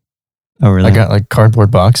birdhouses. Oh, really? I got like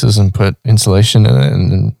cardboard boxes and put insulation in it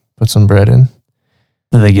and then put some bread in.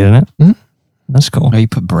 Did they get in it? Mm-hmm. That's cool. Oh, you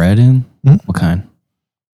put bread in? Mm-hmm. What kind?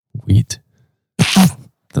 Wheat.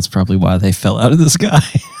 That's probably why they fell out of the sky.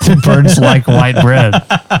 Birds like white bread.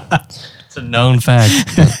 It's a known fact.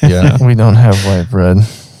 Yeah, we don't have white bread.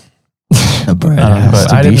 The bread has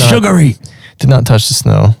to be sugary. Did not touch the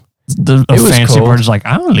snow. A fancy bird's like,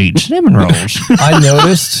 I'll eat cinnamon rolls. I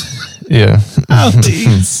noticed. Yeah. I'll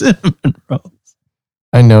eat cinnamon rolls.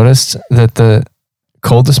 I noticed that the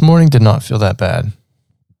coldest morning did not feel that bad.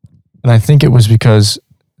 And I think it was because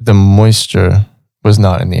the moisture was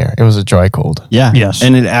not in the air. It was a dry cold. Yeah. Yes.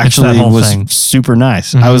 And it actually was thing. super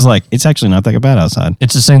nice. Mm-hmm. I was like, it's actually not that bad outside.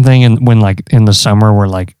 It's the same thing when like in the summer where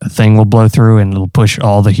like a thing will blow through and it'll push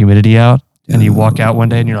all the humidity out. And you walk out one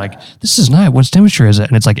day and you're like, this is nice. What temperature is it?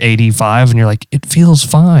 And it's like 85 and you're like, it feels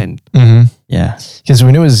fine. Mm-hmm. Yeah. Because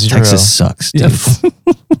when it was 0. Texas sucks, dude.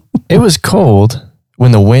 Yeah. It was cold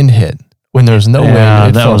when the wind hit. When there was no wind,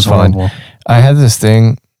 it that felt was fine. horrible. I had this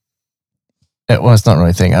thing. It's not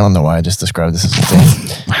really a thing. I don't know why I just described this as a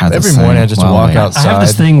thing. Every morning I just walk outside. I have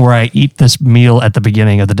this thing where I eat this meal at the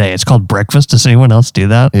beginning of the day. It's called breakfast. Does anyone else do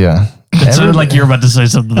that? Yeah. It sounded like you're about to say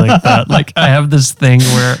something like that. Like I have this thing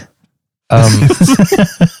where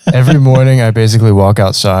every morning I basically walk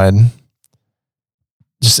outside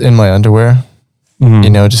just in my underwear,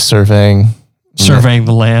 just surveying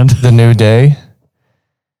the land, the new day.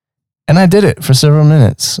 And I did it for several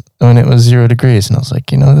minutes when it was 0 degrees. And I was like,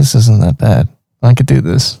 this isn't that bad. I could do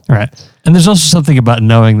this. Right. And there's also something about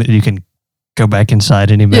knowing that you can go back inside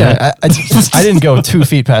any minute. Yeah, I didn't go 2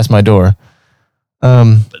 feet past my door.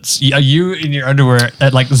 You in your underwear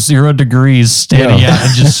at like 0 degrees standing out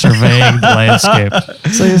and just surveying the landscape.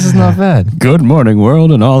 So this is not bad. Good morning,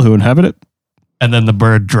 world, and all who inhabit it. And then the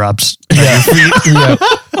bird drops.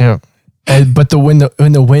 Yeah. But when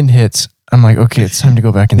the wind hits, I'm like, okay, it's time to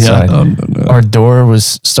go back inside. Yeah. No. Our door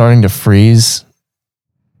was starting to freeze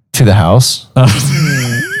to the house.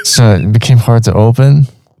 So it became hard to open.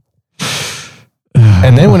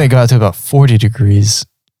 And then when it got to about 40 degrees,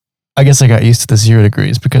 I guess I got used to the 0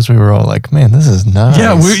 degrees because we were all like, man, this is nice.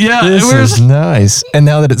 This is nice. And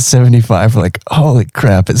now that it's 75, we're like, holy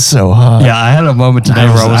crap, it's so hot. Yeah, I had a moment today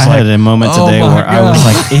where I had a moment today where I was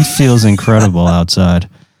like, it feels incredible outside.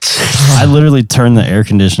 I literally turned the air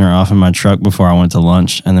conditioner off in my truck before I went to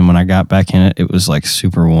lunch. And then when I got back in it, it was like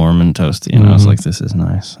super warm and toasty. And I was like, this is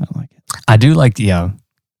nice. I like it. I do like,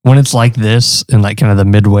 when it's like this and like kind of the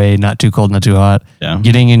midway, not too cold, not too hot,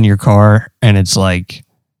 getting in your car and it's like,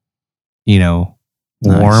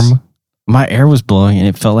 warm. Nice. My air was blowing and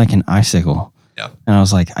it felt like an icicle. Yeah. And I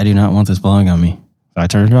was like, I do not want this blowing on me. So I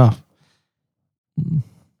turned it off.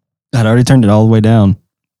 I'd already turned it all the way down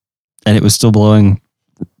and it was still blowing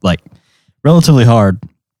like relatively hard.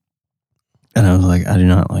 And I was like, I do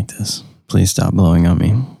not like this. Please stop blowing on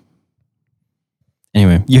me.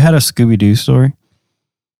 Anyway, you had a Scooby-Doo story?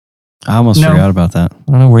 I almost forgot about that.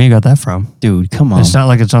 I don't know where you got that from. Dude, come on. It's not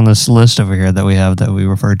like it's on this list over here that we have that we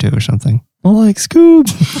refer to or something. Well, like, Scoob,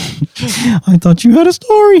 I thought you had a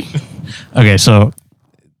story. Okay, so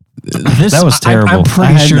that was terrible. I'm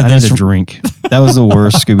pretty sure I that's had a drink. That was the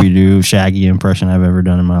worst Scooby-Doo Shaggy impression I've ever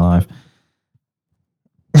done in my life.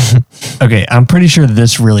 Okay, I'm pretty sure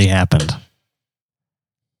this really happened.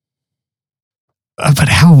 But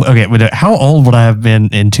how old would I have been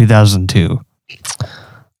in 2002?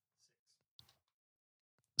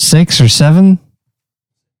 6 or 7?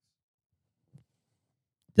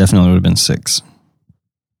 Definitely would have been 6.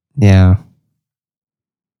 Yeah.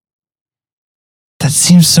 That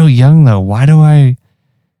seems so young, though. Why do I...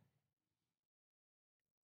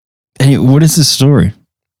 Hey, what is this story?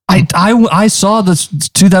 I saw this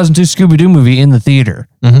 2002 Scooby-Doo movie in the theater.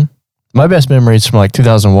 Mm-hmm. My best memory is from like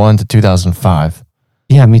 2001 to 2005.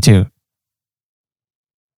 Yeah, me too.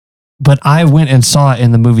 But I went and saw it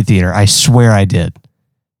in the movie theater. I swear I did.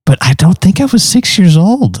 But I don't think I was 6 years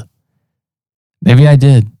old. Maybe I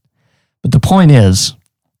did. But the point is,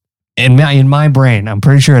 in my brain, I'm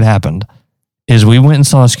pretty sure it happened, is we went and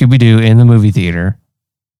saw Scooby-Doo in the movie theater,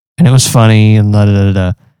 and it was funny, and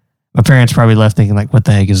da-da-da-da. My parents probably left thinking, like, what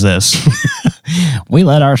the heck is this? We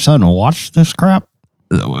let our son watch this crap?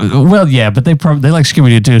 Well, yeah, but they like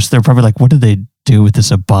Scooby-Doo too, so they're probably like, what did they do with this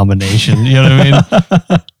abomination? You know what I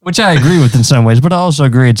mean? Which I agree with in some ways, but I also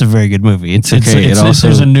agree it's a very good movie. It's okay.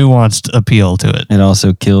 There's a nuanced appeal to it. It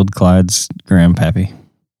also killed Clyde's grandpappy.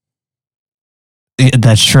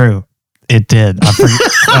 That's true. It did.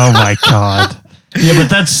 Oh my God. Yeah, but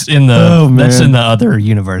that's in the other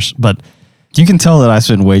universe. But you can tell that I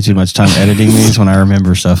spend way too much time editing these when I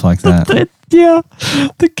remember stuff like that. Yeah.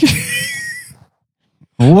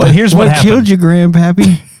 But here's what killed you,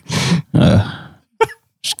 grandpappy?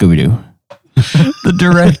 Scooby-Doo. The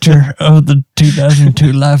director of the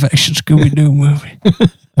 2002 live-action Scooby-Doo movie.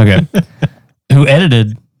 Okay. Who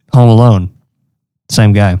edited Home Alone.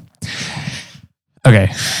 Same guy.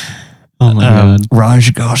 Okay. Oh my God.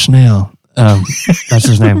 Raj Gosnell. That's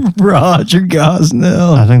his name. Roger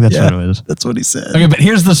Gosnell. I think that's what it is. That's what he said. Okay, but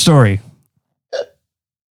here's the story.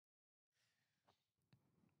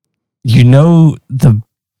 You know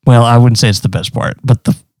well, I wouldn't say it's the best part, but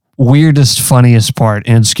the weirdest, funniest part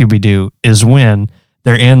in Scooby-Doo is when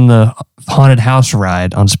they're in the haunted house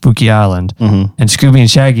ride on Spooky Island, and Scooby and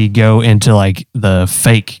Shaggy go into like the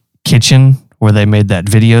fake kitchen where they made that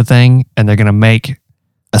video thing, and they're going to make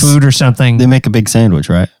food or something. They make a big sandwich,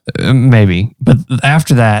 right? Maybe. But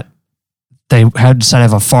after that, they had decided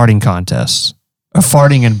to have a farting contest, a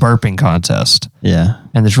farting and burping contest. Yeah.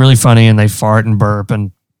 And it's really funny, and they fart and burp,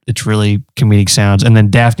 and it's really comedic sounds. And then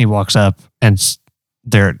Daphne walks up, and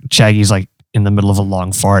Shaggy's like in the middle of a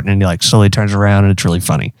long fart, and he like slowly turns around, and it's really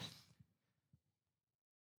funny.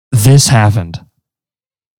 This happened.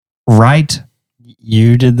 Right?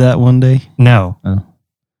 You did that one day? No. Oh.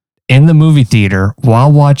 In the movie theater,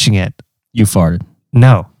 while watching it. You farted?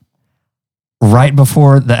 No. Right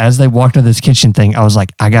before as they walked to this kitchen thing, I was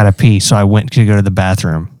like, I gotta pee. So I went to go to the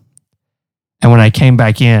bathroom. And when I came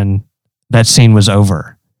back in, that scene was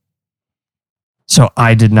over. So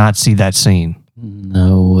I did not see that scene.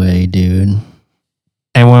 No way, dude.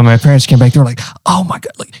 And when my parents came back, they were like, oh my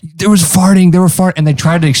God, like they were farting. And they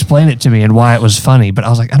tried to explain it to me and why it was funny. But I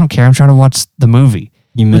was like, I don't care. I'm trying to watch the movie.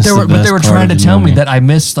 But they were trying to tell me that I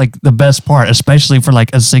missed like the best part, especially for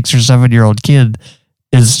like a 6 or 7 year old kid,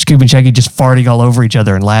 is Scooby and Shaggy just farting all over each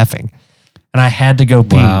other and laughing. And I had to go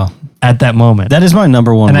pee at that moment. That is my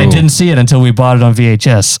number one rule. I didn't see it until we bought it on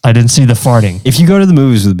VHS. I didn't see the farting. If you go to the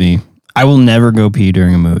movies with me, I will never go pee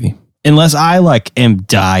during a movie. Unless I like am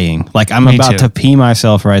dying. Like I'm about to pee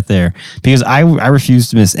myself right there. Because I refuse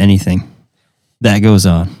to miss anything that goes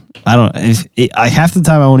on. I don't. Half the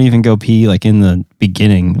time I won't even go pee like in the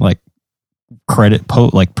beginning, like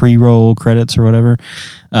pre-roll credits or whatever,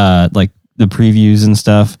 like the previews and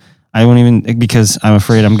stuff. I won't even because I'm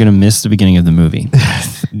afraid I'm gonna miss the beginning of the movie.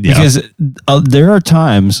 Because there are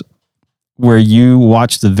times where you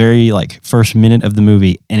watch the very like first minute of the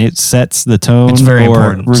movie and it sets the tone. It's very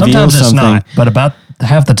important. Sometimes it's not, but about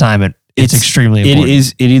half the time it's extremely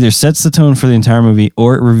important. It either sets the tone for the entire movie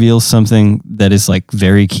or it reveals something that is like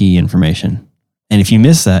very key information. And if you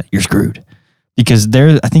miss that, you're screwed. Because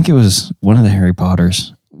I think it was one of the Harry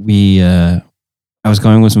Potters. I was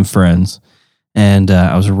going with some friends and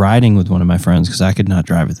I was riding with one of my friends because I could not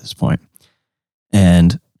drive at this point.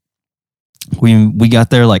 And we got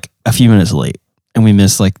there like a few minutes late and we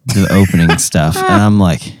missed like the opening stuff. And I'm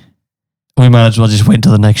like, We might as well just wait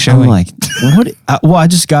until the next showing. I'm like, what? I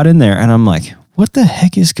just got in there and I'm like, what the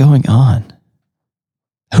heck is going on?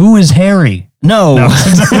 Who is Harry? No.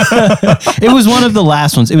 It was one of the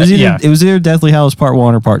last ones. It was either Deathly Hallows Part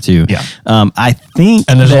 1 or Part 2. Yeah. I think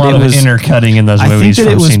and there's a lot of intercutting in those movies. I think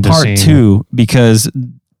that it was scene Part 2 because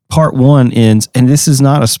Part 1 ends, and this is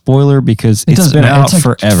not a spoiler because it's been out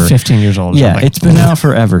forever. 15 years old. Yeah, it's been out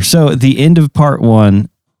forever. So at the end of Part 1,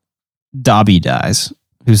 Dobby dies,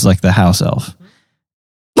 who's like the house elf.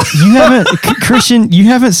 You haven't, Christian, you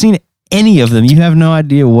haven't seen any of them. You have no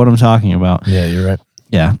idea what I'm talking about. Yeah, you're right.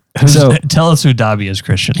 Yeah. So tell us who Dobby is,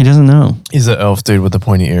 Christian. He doesn't know. He's the elf dude with the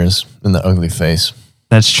pointy ears and the ugly face.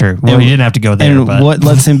 That's true. Well, you didn't have to go there. And but what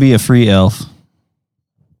lets him be a free elf?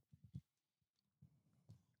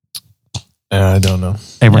 I don't know.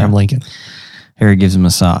 Abraham Lincoln. Harry gives him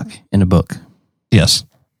a sock in a book. Yes.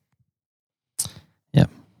 Yep.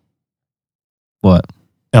 What?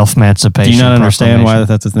 Elf emancipation. Do you not understand why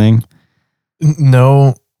that's a thing?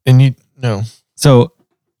 No. And no. So,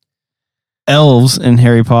 elves in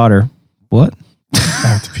Harry Potter. What? I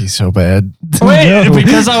have to pee so bad. Wait,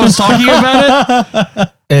 because I was talking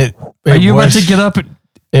about it? Are you about to get up?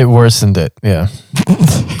 It worsened it, yeah.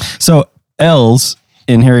 So, elves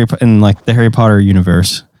in like the Harry Potter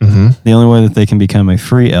universe, the only way that they can become a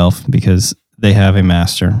free elf because they have a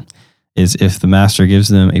master is if the master gives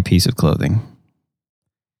them a piece of clothing.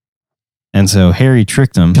 And so Harry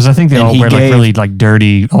tricked them. Because I think they all wear really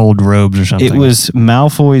dirty old robes or something. It was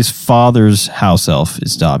Malfoy's father's house elf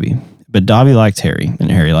is Dobby. But Dobby liked Harry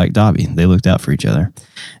and Harry liked Dobby. They looked out for each other.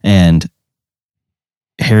 And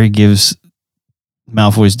Harry gives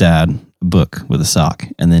Malfoy's dad a book with a sock.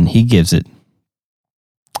 And then he gives it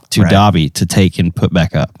to Dobby to take and put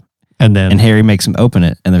back up. And Harry makes him open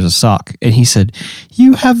it, and there's a sock. And he said,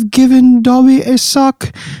 "You have given Dobby a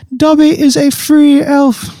sock. Dobby is a free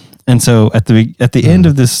elf." And so at the end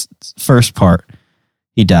of this first part,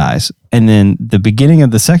 he dies. And then the beginning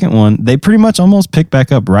of the second one, they pretty much almost pick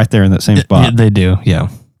back up right there in that same spot. Yeah, they do, yeah.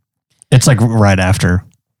 It's like right after.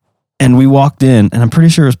 And we walked in, and I'm pretty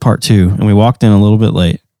sure it was Part 2, and we walked in a little bit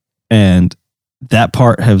late. And that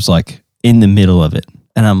part was like in the middle of it.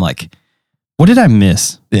 And I'm like, what did I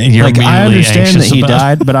miss? You're like, I understand that he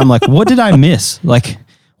died, but I'm like, what did I miss? Like,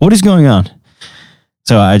 what is going on?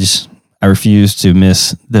 So I refuse to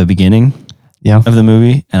miss the beginning of the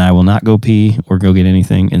movie, and I will not go pee or go get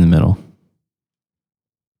anything in the middle.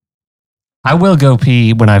 I will go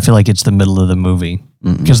pee when I feel like it's the middle of the movie,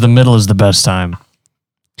 because the middle is the best time.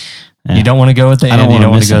 Yeah. You don't want to go at the end. You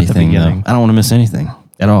don't want to go at the beginning. I don't want to miss anything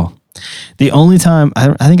at all. The only time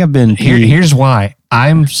I think I've been here's why.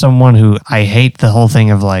 I'm someone who I hate the whole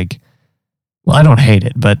thing of I don't hate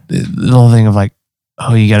it, but the whole thing of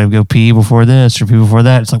oh, you got to go pee before this or pee before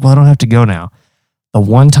that. It's like, well, I don't have to go now. The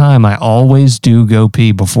one time I always do go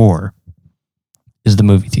pee before is the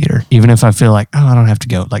movie theater. Even if I feel like, oh, I don't have to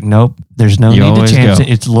go. Like, nope, there's no need to chance it.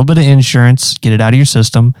 It's a little bit of insurance. Get it out of your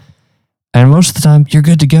system. And most of the time, you're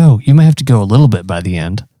good to go. You may have to go a little bit by the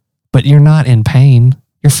end, but you're not in pain.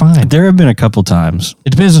 You're fine. There have been a couple times.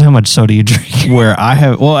 It depends on how much soda you drink. Where I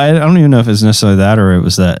don't even know if it's necessarily that or it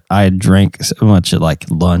was that I had drank so much at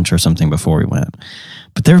lunch or something before we went.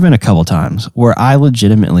 But there have been a couple times where I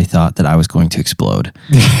legitimately thought that I was going to explode.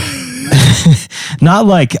 Not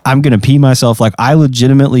like I'm going to pee myself. Like I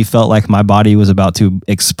legitimately felt like my body was about to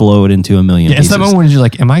explode into a million pieces. It's that moment when you're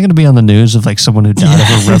like, am I going to be on the news of someone who died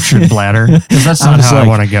of a ruptured bladder? Because that's not how I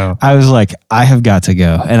want to go. I was like, I have got to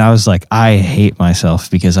go. And I was like, I hate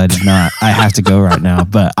myself because I have to go right now.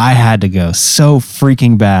 But I had to go so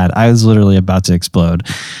freaking bad. I was literally about to explode.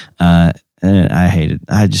 And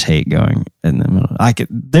I just hate going in the middle.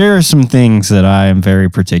 There are some things that I am very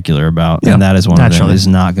particular about, and that is one of them, is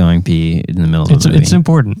not going pee in the middle of the movie. It's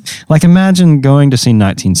important. Like imagine going to see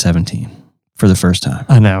 1917 for the first time.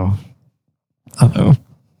 I know.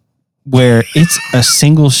 Where it's a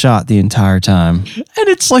single shot the entire time. And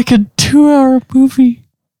it's like a 2-hour movie.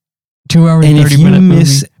 2 hour and 30-minute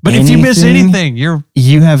movie. But if you miss anything,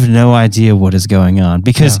 you have no idea what is going on.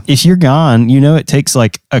 Because if you're gone, it takes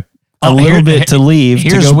a little bit to leave, to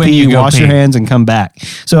go pee, wash your hands, and come back.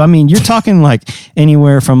 So, I mean, you're talking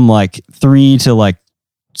anywhere from 3 to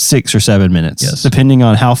 6 or 7 minutes, depending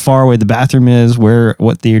on how far away the bathroom is,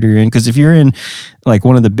 what theater you're in. Because if you're in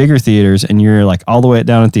one of the bigger theaters and you're all the way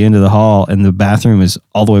down at the end of the hall and the bathroom is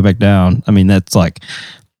all the way back down, I mean, that's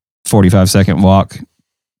 45-second walk.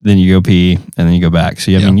 Then you go pee and then you go back.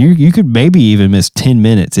 So, I mean, you could maybe even miss 10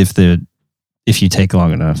 minutes if you take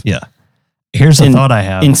long enough. Yeah. Here's the thought I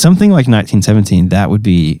have. In something like 1917, that would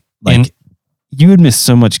be you would miss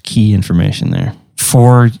so much key information there.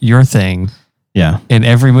 For your thing, Yeah. In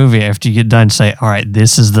every movie, after you get done, say, all right,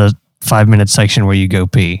 this is the 5-minute section where you go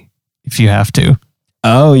pee if you have to.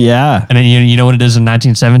 Oh, yeah. And then you know what it is in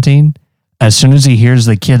 1917? As soon as he hears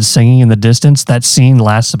the kids singing in the distance, that scene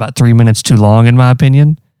lasts about 3 minutes too long, in my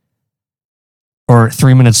opinion. Or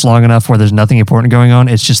 3 minutes long enough where there's nothing important going on.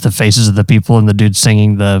 It's just the faces of the people and the dude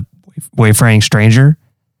singing the Wayfaring Stranger.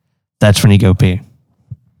 That's when you go pee.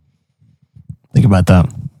 Think about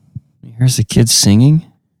that. Here's the kids singing?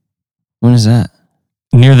 When is that?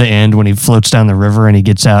 Near the end when he floats down the river and he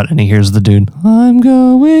gets out and he hears the dude, I'm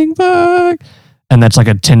going back. And that's like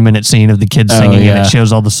a 10-minute scene of the kids singing and it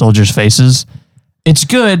shows all the soldiers' faces. It's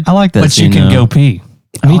good. I like that but scene, you can though. go pee.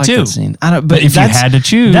 Me too. But if you had to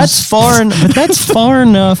choose. That's far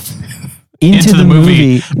enough into the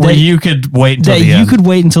movie where you could wait until the end. You could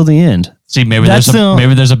wait until the end. See, maybe there's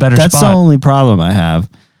a better spot. That's the only problem I have.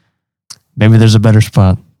 Maybe there's a better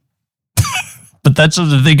spot. But that's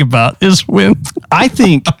something to think about is when.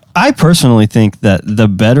 I personally think that the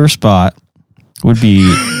better spot would be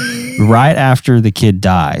right after the kid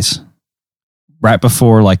dies. Right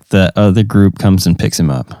before like the other group comes and picks him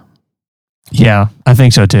up. Yeah, I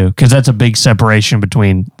think so too. Because that's a big separation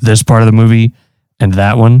between this part of the movie and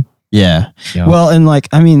that one. Yeah. Well, and like,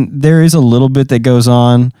 I mean, there is a little bit that goes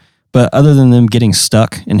on, but other than them getting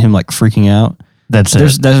stuck and him like freaking out,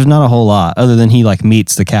 there's not a whole lot other than he like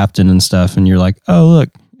meets the captain and stuff. And you're like, oh, look,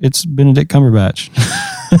 it's Benedict Cumberbatch.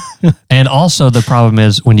 And also the problem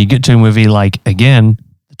is when you get to a movie like, again,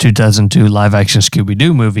 the 2002 live action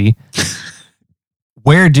Scooby-Doo movie,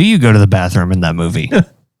 where do you go to the bathroom in that movie?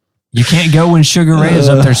 You can't go when Sugar Ray is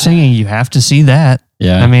up there singing. You have to see that.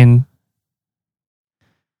 Yeah. I mean,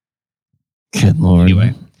 good Lord.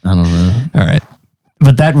 Anyway. I don't know. All right.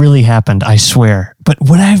 But that really happened, I swear. But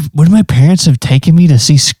would my parents have taken me to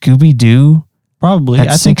see Scooby-Doo? Probably. At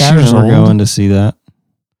I think 6 I years remember old? going to see that.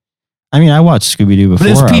 I mean, I watched Scooby-Doo before But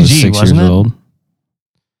it was I was PG, 6 wasn't years it? old.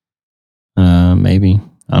 Maybe.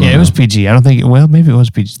 I don't know. It was PG. I don't think, maybe it was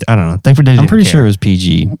PG. I don't know. I'm pretty sure it was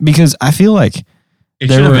PG because I feel like it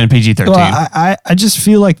should have been PG-13. Well, I just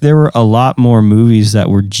feel like there were a lot more movies that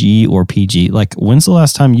were G or PG. Like, when's the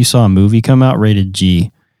last time you saw a movie come out rated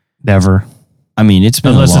G? Never. I mean, it's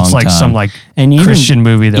been Unless a long it's like time. some like and even, Christian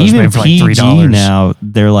movie that was made for like $3. PG now,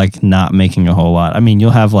 they're like not making a whole lot. I mean, you'll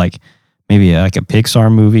have like maybe like a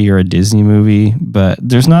Pixar movie or a Disney movie, but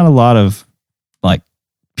there's not a lot of like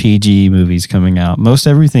PG movies coming out. Most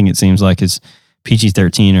everything it seems like is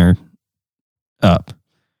PG-13 or up.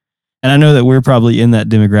 And I know that we're probably in that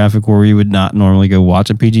demographic where we would not normally go watch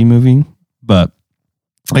a PG movie, but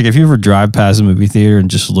like if you ever drive past a movie theater and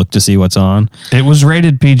just look to see what's on, it was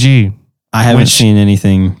rated PG. I haven't seen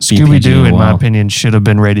anything. Scooby-Doo, in my opinion, should have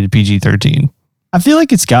been rated PG-13. I feel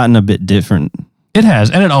like it's gotten a bit different. It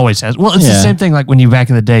has, and it always has. Well, it's the same thing like when you back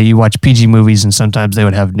in the day, you watch PG movies and sometimes they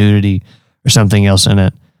would have nudity or something else in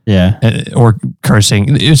it. Yeah. Or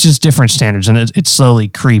cursing. It's just different standards, and it slowly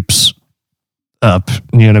creeps up.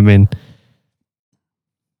 You know what I mean?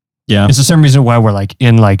 Yeah. It's the same reason why we're like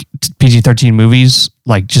in like PG-13 movies,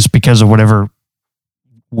 like just because of whatever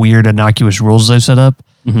weird innocuous rules they set up.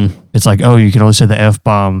 Mm-hmm. It's like, oh, you can only say the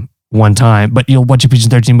F-bomb one time, but you'll watch a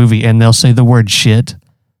PG-13 movie and they'll say the word shit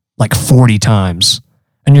like 40 times.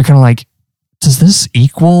 And you're kind of like, does this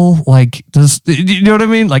equal, like, you know what I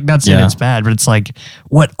mean? Like, not saying it's bad, but it's like,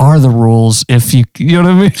 what are the rules if you know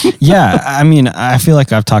what I mean? Yeah. I mean, I feel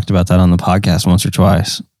like I've talked about that on the podcast once or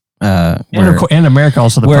twice. In America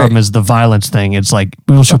also, the problem is the violence thing. It's like,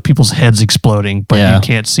 we'll show people's heads exploding, but you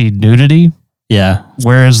can't see nudity. Yeah.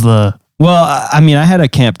 Where is the... Well, I mean, I had a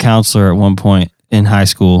camp counselor at one point in high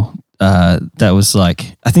school that was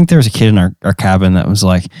like, I think there was a kid in our cabin that was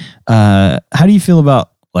like, how do you feel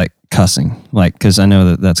about like cussing? Like, because I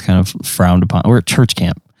know that that's kind of frowned upon. We're at church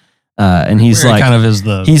camp. And he's like, kind of is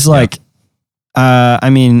the... He's like,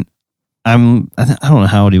 I mean, I don't know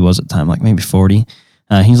how old he was at the time, like maybe 40.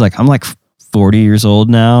 He's like, I'm like 40 years old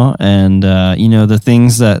now. And, you know, the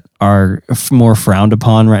things that are more frowned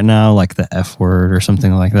upon right now, like the F word or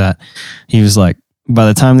something like that. He was like, by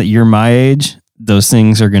the time that you're my age, those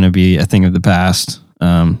things are going to be a thing of the past.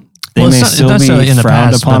 They may still be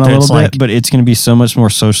frowned upon a little bit, but it's going to be so much more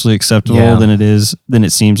socially acceptable than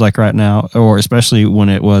it seems like right now, or especially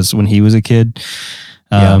when he was a kid.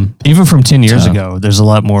 Even from 10 years ago, there's a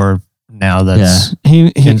lot more now that's he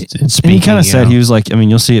speaking, kind of said, he was like, I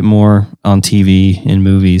mean, you'll see it more on TV in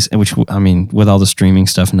movies, which, I mean, with all the streaming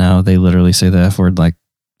stuff now, they literally say the F word like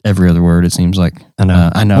every other word, it seems like.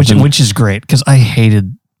 I know. Which is great, because I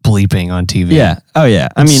hated bleeping on TV. Yeah. Oh, yeah.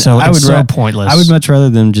 I mean, it's so pointless. I would much rather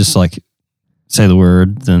them just like say the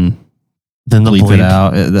word than the bleep bleep it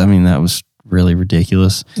out. I mean, that was really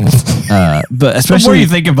ridiculous. But especially the more you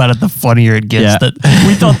think about it, the funnier it gets. That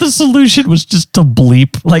we thought the solution was just to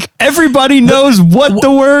bleep. Like everybody knows what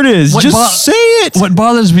the word is. Just say it. What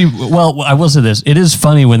bothers me, well, I will say this: it is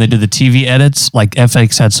funny when they do the TV edits. Like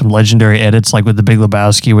FX had some legendary edits, like with The Big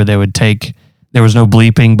Lebowski, where they would take there was no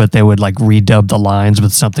bleeping, but they would like redub the lines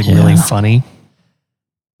with something really funny.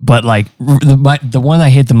 But like the one I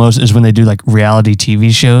hate the most is when they do like reality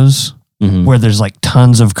TV shows where there's like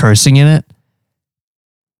tons of cursing in it.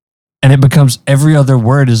 And it becomes every other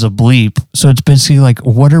word is a bleep. So it's basically like,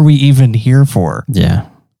 what are we even here for? Yeah.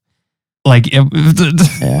 Like, bleep,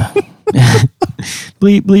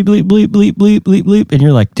 bleep, bleep, bleep, bleep, bleep, bleep, bleep. And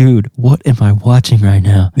you're like, dude, what am I watching right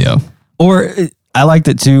now? Yeah. Or I liked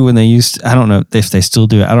it too when they used, I don't know if they still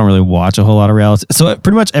do it. I don't really watch a whole lot of reality. So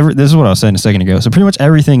pretty much this is what I was saying a second ago. So pretty much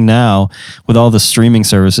everything now with all the streaming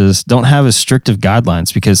services don't have as strict of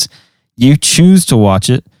guidelines because you choose to watch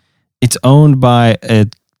it. It's owned by a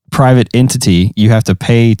private entity. You have to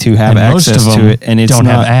pay to have access to it. And it's don't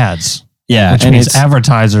not, have ads. Yeah. Which means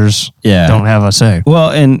advertisers don't have a say.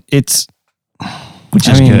 Well, and it's, which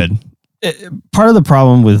is good. Part of the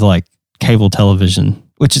problem with like cable television,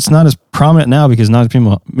 which it's not as prominent now because not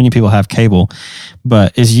many people have cable,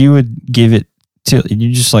 but is you would give it to,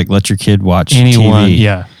 you just like let your kid watch anyone, TV.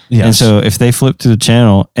 Yeah. Yes. And so if they flip to the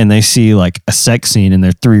channel and they see like a sex scene and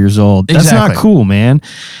they're 3 years old, that's not cool, man.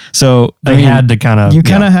 So they had to kind of, you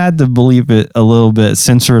kind of had to believe it a little bit,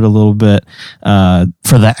 censor it a little bit,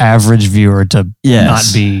 for the average viewer to not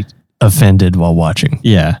be offended while watching.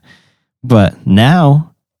 Yeah. But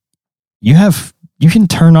now you can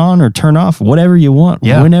turn on or turn off whatever you want,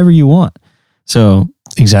 whenever you want. So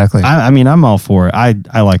exactly. I mean, I'm all for it.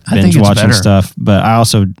 I like binge watching stuff, but I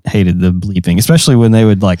also hated the bleeping, especially when they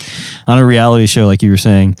would like on a reality show, like you were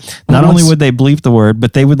saying, not only would they bleep the word,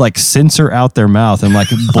 but they would like censor out their mouth and like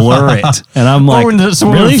blur it. And I'm like, when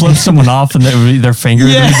someone would flip someone off and their finger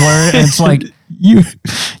would be blurred. And it's like,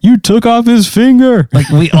 you took off his finger. Like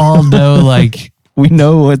we all know, like, we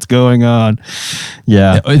know what's going on.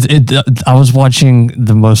 Yeah. I was watching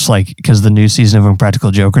the most because the new season of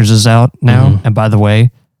Impractical Jokers is out now. And by the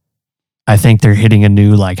way, I think they're hitting a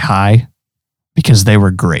new high because they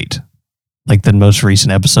were great. Like the most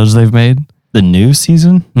recent episodes they've made. The new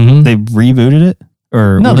season? They rebooted it?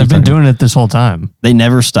 Or no, they've been doing it this whole time. They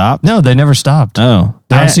never stopped? No, they never stopped. Oh.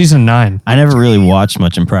 They're on season 9. I never really watched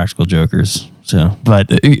much Impractical Jokers. So, but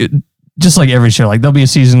just like every show, like there'll be a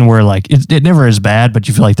season where like it never is bad, but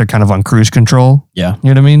you feel like they're kind of on cruise control. Yeah. You know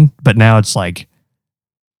what I mean? But now it's like,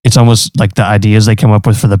 it's almost like the ideas they come up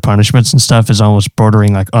with for the punishments and stuff is almost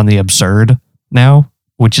bordering like on the absurd now,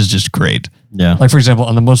 which is just great. Yeah. Like for example,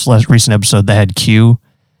 on the most recent episode, they had Q.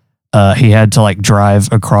 He had to like drive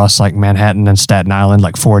across like Manhattan and Staten Island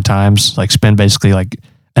like 4 times, like spend basically like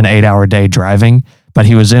an 8-hour day driving. But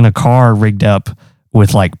he was in a car rigged up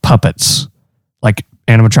with like puppets, like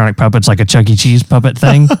animatronic puppets, like a Chuck E. Cheese puppet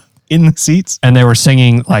thing in the seats. And they were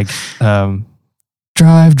singing like,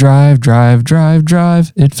 drive, drive, drive, drive,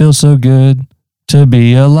 drive. It feels so good to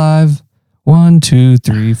be alive. 1, 2,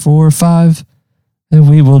 3, 4, 5. And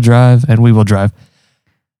we will drive and we will drive.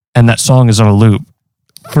 And that song is on a loop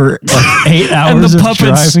for like 8 hours and the of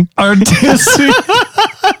puppets driving. Are dancing.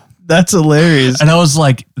 That's hilarious. And I was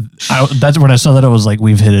like, that's when I saw that I was like,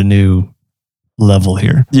 we've hit a new level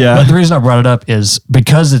here. Yeah. But the reason I brought it up is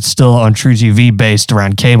because it's still on True TV based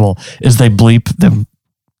around cable, is they bleep them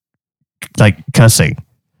like cussing.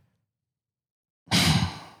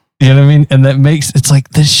 You know what I mean? And that makes it's like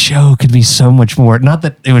this show could be so much more. Not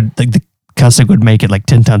that it would like the cussing would make it like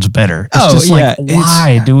 10 times better. It's just like,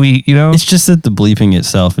 why do we, It's just that the bleeping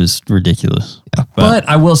itself is ridiculous. Yeah. But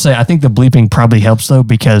I will say, I think the bleeping probably helps though,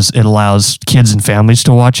 because it allows kids and families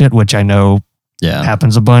to watch it, which I know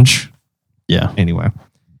happens a bunch. Yeah. Anyway.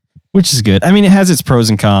 Which is good. I mean, it has its pros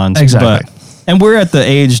and cons. Exactly. And we're at the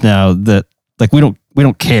age now that like we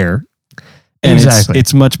don't care. And exactly.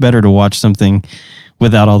 It's much better to watch something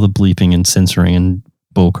without all the bleeping and censoring and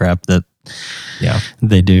bullcrap that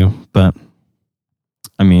they do. But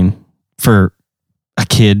I mean, for a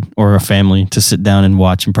kid or a family to sit down and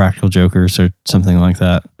watch Impractical Jokers or something like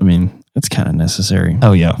that, I mean, it's kind of necessary.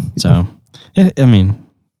 Oh yeah. So, I mean,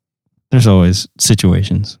 there's always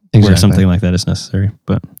situations where something like that is necessary.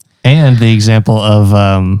 But and the example of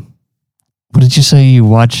what did you say you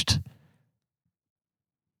watched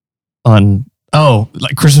on? Oh,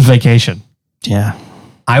 like Christmas Vacation. Yeah.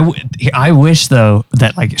 I wish though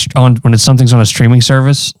that like when something's on a streaming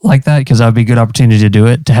service like that, because that would be a good opportunity to do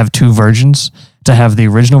it, to have 2 versions, to have the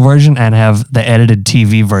original version and have the edited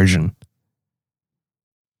TV version.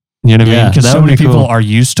 You know what I mean? Because so many people are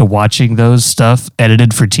used to watching those stuff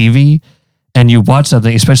edited for TV, and you watch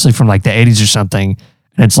something, especially from like the 80s or something,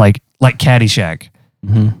 and it's like Caddyshack.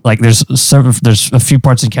 Mm-hmm. Like there's a few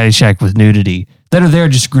parts in Caddyshack with nudity that are there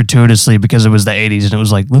just gratuitously because it was the 80s, and it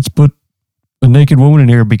was like, let's put a naked woman in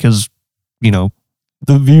here because, you know,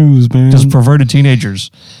 the views, man. Just perverted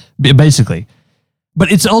teenagers, basically.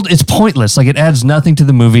 But it's pointless. Like, it adds nothing to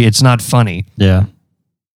the movie. It's not funny. Yeah.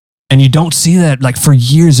 And you don't see that like for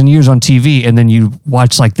years and years on TV, and then you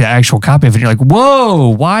watch like the actual copy of it, and you're like, whoa,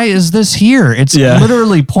 why is this here? It's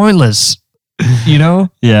literally pointless, you know?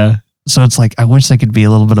 Yeah. So it's like, I wish there could be a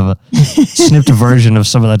little bit of a snipped version of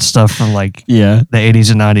some of that stuff from like the 80s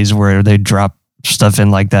and 90s where they drop stuff in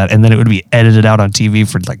like that, and then it would be edited out on TV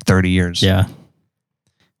for like 30 years. Yeah.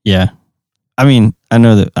 Yeah. I mean, I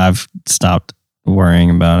know that I've stopped worrying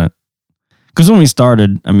about it. Because when we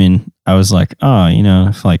started, I mean, I was like, oh, you know,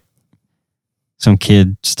 if like some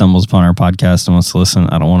kid stumbles upon our podcast and wants to listen,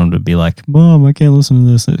 I don't want him to be like, Mom, I can't listen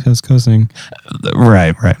to this. It has cussing.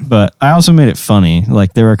 Right. But I also made it funny.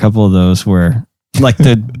 Like there were a couple of those where like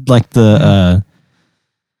the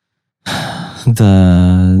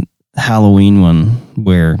Halloween one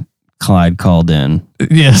where Clyde called in.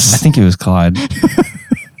 Yes. I think it was Clyde.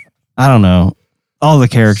 I don't know. All the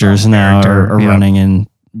characters now are running in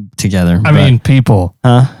together. I mean, people.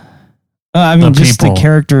 Huh? I mean, just people. the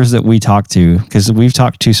characters that we talk to, because we've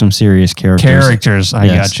talked to some serious characters. I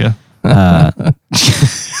gotcha.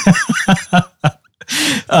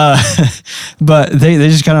 But they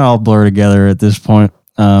just kind of all blur together at this point.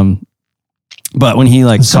 But when he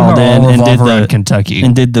like called in and did the Kentucky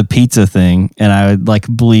and did the pizza thing, and I like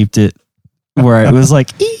bleeped it where it was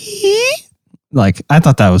like, like I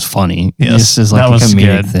thought that was funny. Yes, this is like a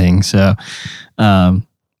comedic thing. So,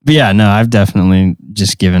 but yeah, no, I've definitely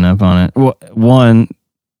just given up on it. One,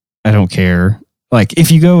 I don't care. Like if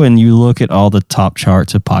you go and you look at all the top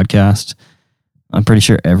charts of podcasts, I'm pretty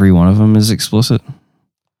sure every one of them is explicit.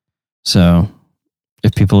 So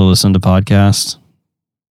if people listen to podcasts,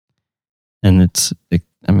 and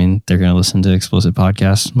I mean, they're going to listen to explicit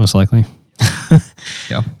podcasts most likely.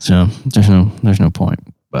 Yeah. So there's no point.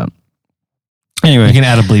 But anyway, you can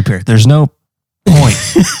add a bleep here. There's no point.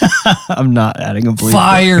 I'm not adding a bleep.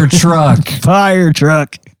 Fire truck. Fire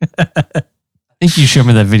truck. I think you showed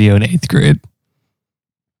me that video in 8th grade.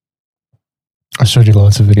 I showed you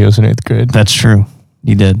lots of videos in 8th grade. That's true.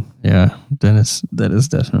 You did. Yeah, that is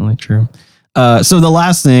definitely true. So the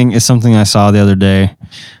last thing is something I saw the other day.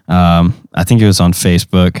 I think it was on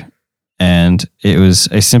Facebook, and it was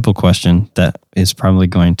a simple question that is probably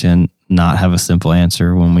going to not have a simple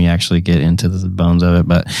answer when we actually get into the bones of it.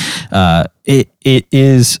 But it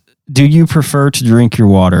is: do you prefer to drink your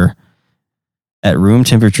water at room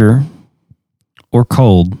temperature or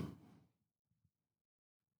cold?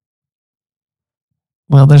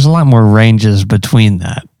 Well, there's a lot more ranges between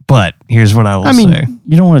that. But here's what I will say.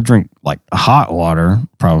 You don't want to drink like hot water,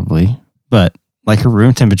 probably, but like a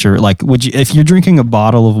room temperature. Like, would you, if you're drinking a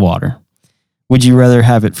bottle of water, would you rather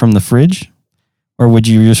have it from the fridge, or would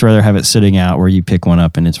you just rather have it sitting out where you pick one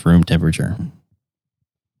up and it's room temperature?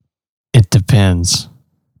 It depends.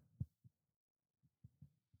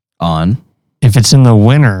 On? If it's in the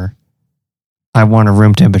winter, I want a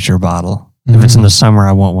room temperature bottle. Mm-hmm. If it's in the summer,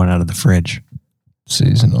 I want one out of the fridge.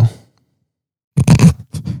 Seasonal.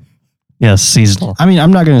 Yes, seasonal. I mean,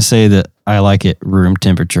 I'm not going to say that I like it room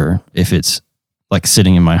temperature if it's like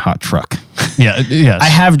sitting in my hot truck. Yeah, yes. I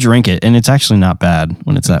have drank it, and it's actually not bad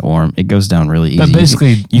when it's that warm. It goes down really easy. But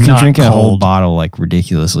basically, you can drink a whole bottle like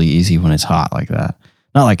ridiculously easy when it's hot like that.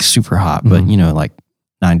 Not like super hot, but you know, like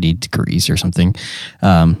 90 degrees or something.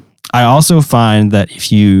 I also find that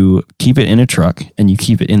if you keep it in a truck and you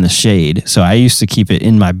keep it in the shade, so I used to keep it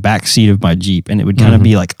in my back seat of my Jeep, and it would kind of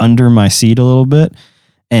be like under my seat a little bit,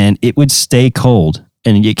 and it would stay cold,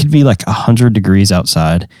 and it could be like 100 degrees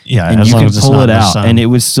outside. Yeah, and you could pull it out, and it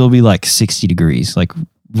would still be like 60 degrees, like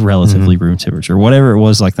relatively room temperature, whatever it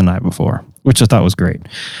was like the night before, which I thought was great.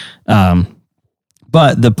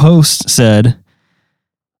 But the post said,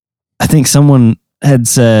 I think someone had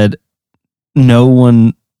said, no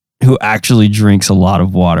one who actually drinks a lot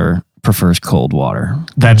of water prefers cold water.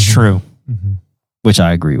 That's true. Which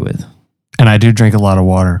I agree with. And I do drink a lot of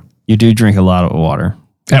water. You do drink a lot of water.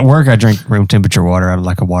 At work, I drink room temperature water out of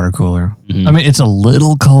like a water cooler. Mm-hmm. I mean, it's a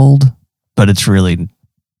little cold, but it's really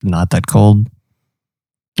not that cold.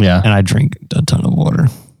 Yeah. And I drink a ton of water.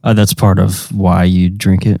 That's part of why you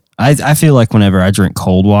drink it. I feel like whenever I drink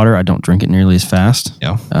cold water, I don't drink it nearly as fast.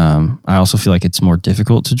 Yeah. I also feel like it's more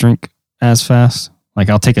difficult to drink as fast. Like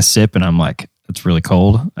I'll take a sip and I'm like, it's really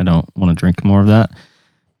cold. I don't want to drink more of that.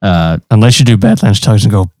 Unless you do Badlands Tugs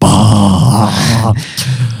and go, bah.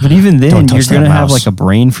 But even then, Don't you're touch going to that have mouse. like a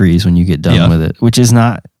brain freeze when you get done with it, which is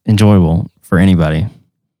not enjoyable for anybody.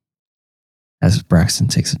 As Braxton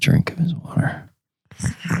takes a drink of his water.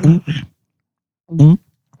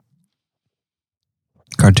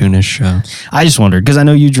 Cartoonish show. I just wondered, because I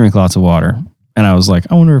know you drink lots of water. And I was like,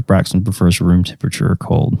 I wonder if Braxton prefers room temperature or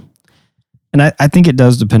cold. And I think it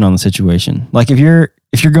does depend on the situation. Like if you're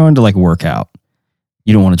going to like work out,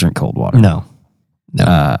 you don't want to drink cold water. No.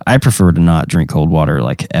 I prefer to not drink cold water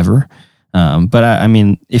like ever. But I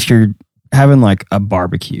mean, if you're having like a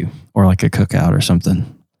barbecue or like a cookout or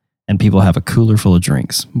something, and people have a cooler full of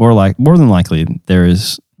drinks, more than likely there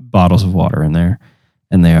is bottles of water in there,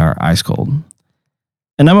 and they are ice cold.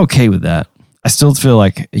 And I'm okay with that. I still feel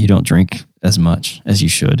like you don't drink as much as you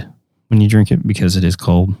should when you drink it because it is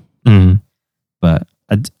cold. Mm. But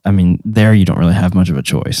I mean, there you don't really have much of a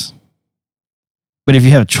choice. But if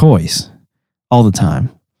you have a choice all the time,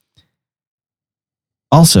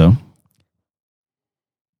 also,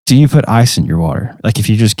 do you put ice in your water? Like if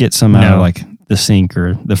you just get some out of like the sink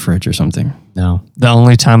or the fridge or something? No. The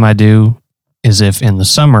only time I do is if in the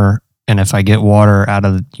summer and if I get water out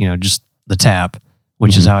of, just the tap,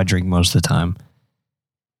 which is how I drink most of the time,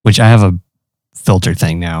 which I have a filter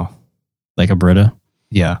thing now. Like a Brita?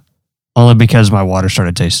 Yeah. Only because my water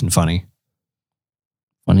started tasting funny.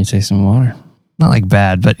 Funny tasting water. Not like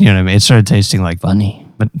bad, but you know what I mean? It started tasting like Funny.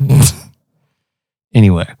 But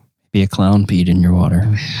anyway. Be a clown peed in your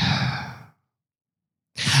water.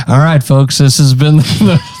 All right, folks. This has been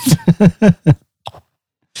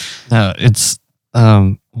no, it's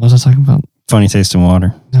what was I talking about? Funny tasting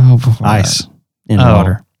water. No, before Ice that. in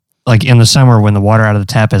water. Like in the summer when the water out of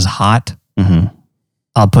the tap is hot, Mm-hmm.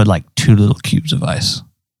 I'll put like 2 little cubes of ice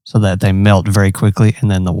so that they melt very quickly and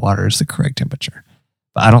then the water is the correct temperature.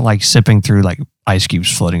 But I don't like sipping through like ice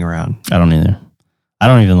cubes floating around. I don't either. I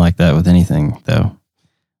don't even like that with anything though.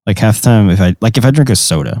 Like half the time, if I drink a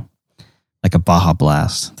soda, like a Baja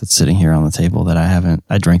Blast that's sitting here on the table that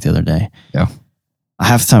I drank the other day. Yeah.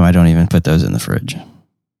 Half the time I don't even put those in the fridge.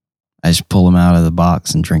 I just pull them out of the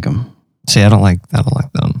box and drink them. See, I don't like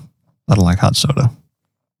them. I don't like hot soda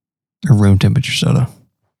or room temperature soda.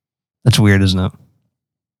 That's weird, isn't it?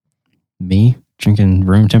 Me drinking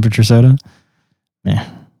room temperature soda? Yeah.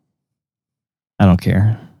 I don't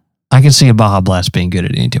care. I can see a Baja Blast being good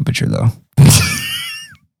at any temperature though.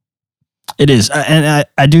 It is. And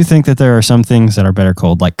I do think that there are some things that are better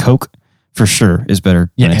cold. Like Coke, for sure, is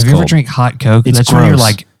better Yeah, when it's have you cold. ever drink hot Coke? It's That's when you're gross.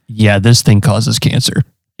 like, yeah, this thing causes cancer.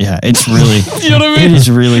 Yeah, it's really... You know what I mean? It is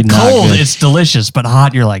really not Cold, good. it's delicious, but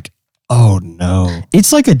hot, you're like, oh no.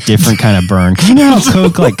 It's like a different kind of burn. You know how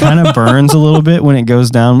Coke like kind of burns a little bit when it goes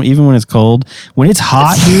down, even when it's cold. When it's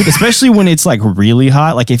hot, dude, especially when it's like really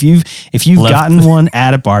hot. Like if you've gotten one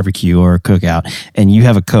at a barbecue or a cookout and you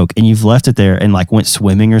have a Coke and you've left it there and like went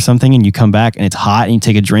swimming or something and you come back and it's hot and you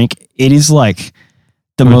take a drink, it is like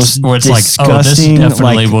the most Where it's like, oh, this disgusting,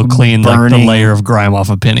 definitely like, will clean like the burning- layer of grime off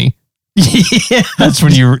a penny. Yeah, That's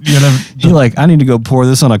when you're like, I need to go pour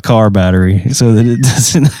this on a car battery so that it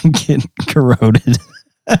doesn't get corroded.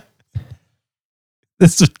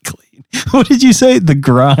 This is clean. What did you say? The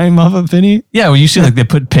grime off a penny? yeah. Well, you see, like they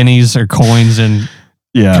put pennies or coins in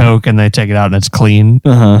Coke and they take it out and it's clean.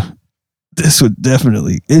 Uh-huh. This would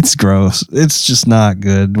definitely, it's gross. It's just not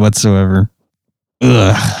good whatsoever.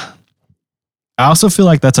 Ugh. I also feel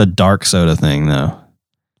like that's a dark soda thing though.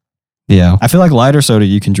 Yeah, I feel like lighter soda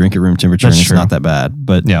you can drink at room temperature That's and it's true. not that bad.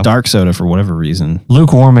 But dark soda for whatever reason.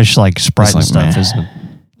 lukewarmish like Sprite It's and like, stuff meh.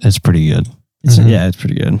 it's pretty good. Yeah, it's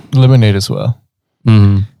pretty good. Lemonade as well.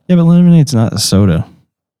 Mm. Yeah, but lemonade's not a soda.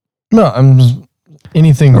 No, I'm just,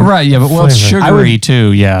 anything. Right. Yeah, but well, it's flavor. sugary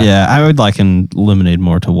too. Yeah. Yeah, I would liken lemonade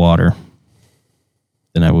more to water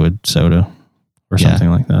than I would soda or Yeah. something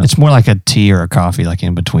like that. It's more like a tea or a coffee, like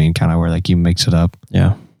in between, kind of where like you mix it up.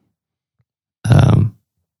 Yeah.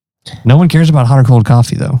 No one cares about hot or cold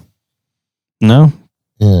coffee though. No,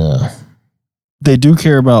 Yeah. they do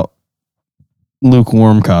care about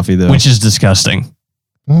lukewarm coffee though. Which is disgusting.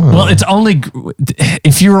 Well, it's only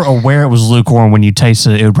if you were aware it was lukewarm when you taste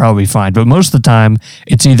it, it would probably be fine. But most of the time,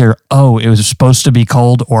 it's either, oh, it was supposed to be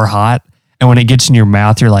cold or hot. And when it gets in your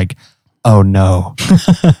mouth, you're like, oh, no.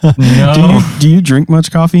 No. Do you drink much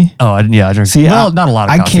coffee? Oh, I drink. See, well, not a lot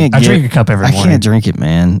of coffee. I drink a cup every morning. I can't drink it,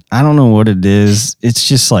 man. I don't know what it is. It's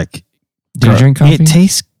just like... Do you drink coffee? It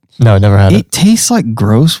tastes... No, never had it. It tastes like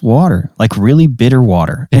gross water. Like really bitter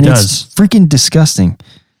water. It And does. It's freaking disgusting.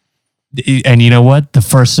 And you know what? The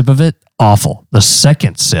first sip of it, awful. The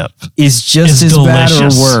second sip Is just It's as bad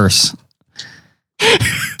delicious. or worse.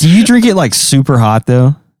 Do you drink it like super hot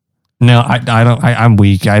though? No, I don't. I'm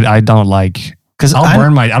weak. I don't like. Because I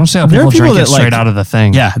don't see how people drink it straight out of the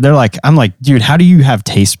thing. Yeah, I'm like, dude, how do you have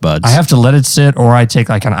taste buds? I have to let it sit, or I take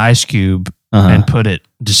like an ice cube and put it,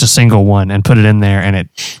 just a single one, and put it in there, and it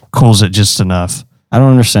cools it just enough. I don't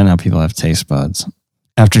understand how people have taste buds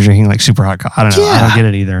after drinking like super hot coffee. I don't know. Yeah. I don't get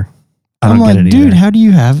it either. Dude,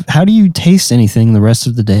 how do you taste anything the rest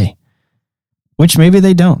of the day? Which maybe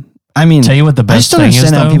they don't. I mean, tell you what the best thing is, though. I just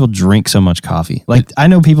don't understand how people drink so much coffee. Like, I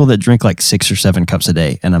know people that drink like 6 or 7 cups a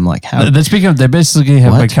day, and I'm like, how? They basically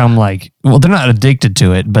have become like, well, they're not addicted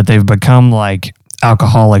to it, but they've become like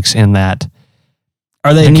alcoholics in that.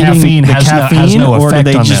 Are they caffeine has no effect, or do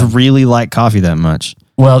they on just them. Really like coffee that much?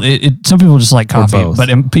 Well, some people just like coffee, but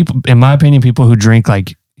in my opinion, people who drink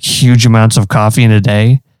like huge amounts of coffee in a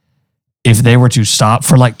day, if they were to stop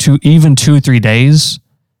for like 2 or 3 days,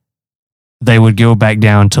 they would go back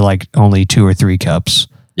down to like only 2 or 3 cups.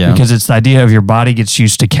 Yeah. Because it's the idea of your body gets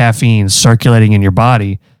used to caffeine circulating in your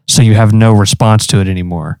body, so you have no response to it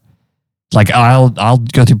anymore. Like I'll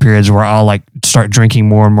go through periods where I'll like start drinking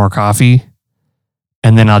more and more coffee,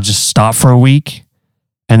 and then I'll just stop for a week.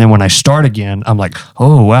 And then when I start again, I'm like,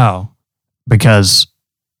 oh wow, because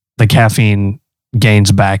the caffeine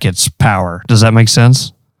gains back its power. Does that make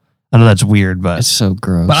sense? I know that's weird, but it's so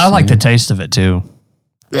gross. But I like the taste of it too.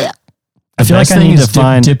 Yeah. I feel like I need to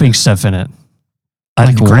find dipping stuff in it.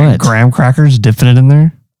 Like what? Graham crackers, dipping it in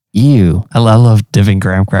there. Ew. I love dipping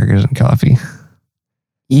graham crackers in coffee.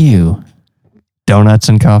 Ew. Donuts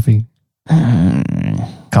and coffee.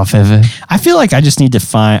 Coffee. I feel like I just need to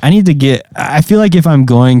I feel like if I'm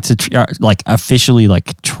going to like officially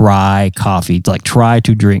like try coffee, like try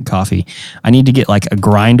to drink coffee, I need to get like a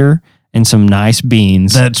grinder and some nice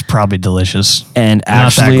beans. That's probably delicious. And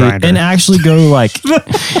actually go like,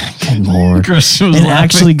 good Lord. And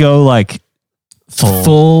actually go like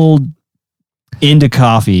full into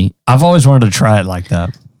coffee. I've always wanted to try it like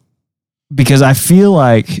that. Because I feel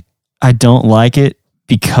like I don't like it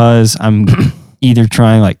because I'm either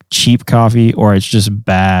trying like cheap coffee or it's just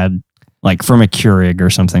bad, like from a Keurig or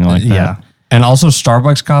something like that. Yeah. And also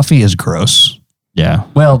Starbucks coffee is gross. Yeah.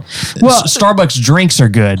 Well, Starbucks drinks are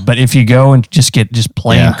good, but if you go and just get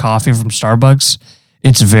plain coffee from Starbucks,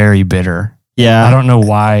 it's very bitter. Yeah. I don't know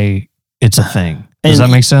why it's a thing. Does that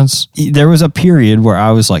make sense? There was a period where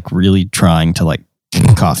I was like really trying to like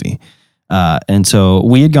coffee. And so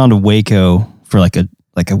we had gone to Waco for like a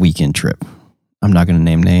weekend trip. I'm not going to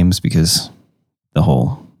name names because the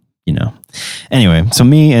whole, Anyway, so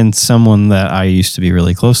me and someone that I used to be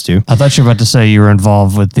really close to. I thought you were about to say you were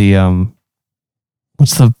involved with the,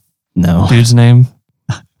 what's the dude's name?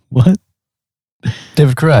 What?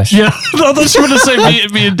 David Koresh. Yeah, I thought you were going to say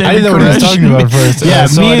me and David Koresh. I didn't know what he was talking about first. Yeah, I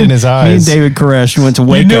saw it in his eyes. Me and David Koresh went to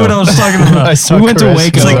Waco. You knew what I was talking about. We went to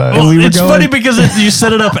Waco. It's funny because you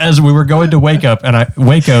set it up as we were going to Waco, and I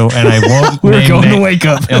won't we were going to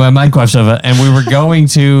Waco. And my mind queshed of it, and we were going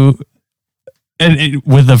to,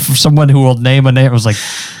 with someone who will name a name. I was like,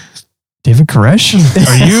 David Koresh?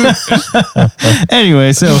 Are you?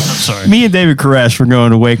 Anyway, so me and David Koresh were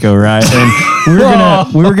going to Waco, right? And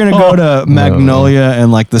we were gonna go to Magnolia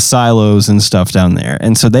and like the silos and stuff down there.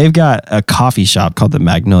 And so they've got a coffee shop called the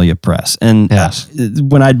Magnolia Press. And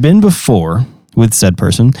when I'd been before with said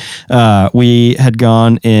person, we had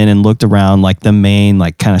gone in and looked around like the main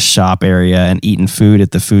like kind of shop area and eaten food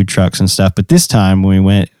at the food trucks and stuff. But this time when we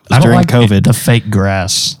went, it was during COVID. The fake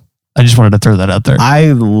grass. I just wanted to throw that out there.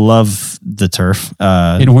 I love the turf.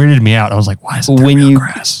 It weirded me out. I was like, why is it real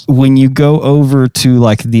grass? When you go over to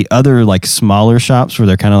like the other like smaller shops where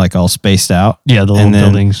they're kind of like all spaced out. Yeah, the little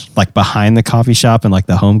buildings. Like behind the coffee shop and like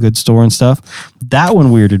the home goods store and stuff. That one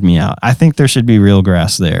weirded me out. I think there should be real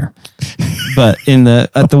grass there. But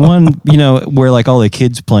at the one, where like all the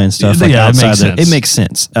kids play and stuff like outside, it makes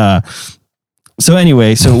sense. So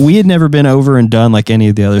anyway, we had never been over and done like any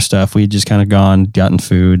of the other stuff. We had just kind of gotten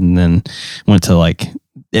food and then went to like,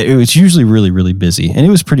 it was usually really, really busy. And it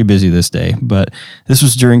was pretty busy this day, but this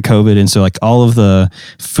was during COVID. And so like all of the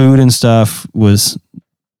food and stuff was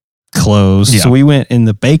closed. Yeah. So we went in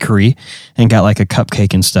the bakery and got like a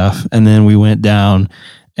cupcake and stuff. And then we went down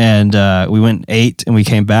and we went and ate and we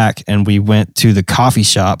came back and we went to the coffee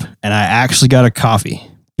shop and I actually got a coffee.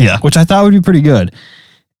 Yeah. Which I thought would be pretty good.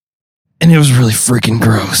 And it was really freaking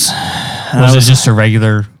gross. Was it just a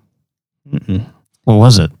regular? Mm-mm. What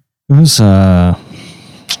was it? It was like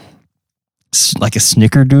a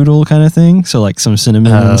snickerdoodle kind of thing. So like some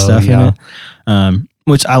cinnamon and stuff in it.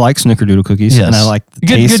 Which I like snickerdoodle cookies. Yes. And I like the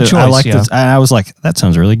taste. Good choice, I like this. And I was like, that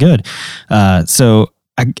sounds really good. So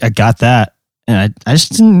I got that and I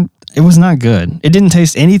just didn't. It was not good. It didn't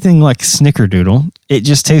taste anything like snickerdoodle. It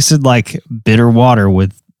just tasted like bitter water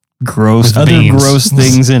with gross, With beans. gross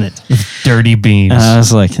things in it. Dirty beans. And I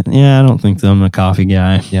was like, yeah, I don't think I'm a coffee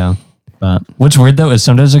guy. Yeah. But What's weird though is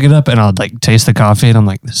sometimes I get up and I'll like taste the coffee and I'm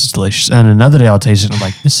like, this is delicious. And another day I'll taste it and I'm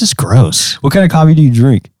like, this is gross. what kind of coffee do you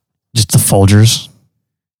drink? Just the Folgers.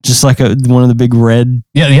 Just like one of the big red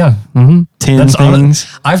Yeah. Mm-hmm. tin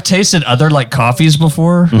things. I've tasted other like coffees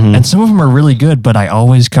before Mhm. and some of them are really good, but I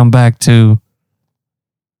always come back to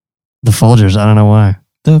the Folgers. I don't know why.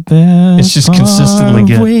 The best. It's just consistently part of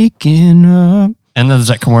good. Waking up. And then there's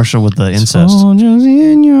that commercial with the incest. Soldiers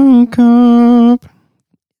in your cup.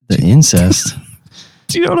 The incest.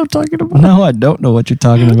 Do you know what I'm talking about? No, I don't know what you're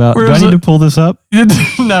talking about. Where Do I is need it? to pull this up?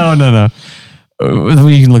 No.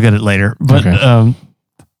 We can look at it later. But Okay.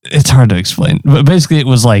 it's hard to explain. But basically, it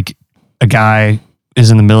was like a guy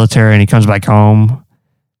is in the military and he comes back home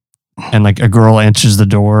and like a girl answers the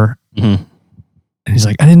door. Mhm. And he's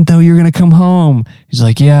like, I didn't know you were going to come home. He's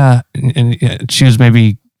like, yeah. And she was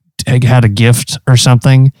maybe had a gift or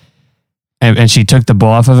something. And she took the bow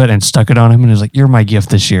off of it and stuck it on him. And was like, you're my gift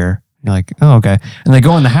this year. You're like, oh, okay. And they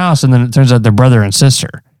go in the house and then it turns out they're brother and sister.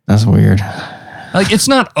 That's weird. Like, it's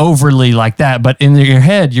not overly like that, but in your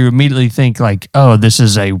head, you immediately think like, oh, this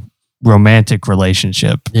is a romantic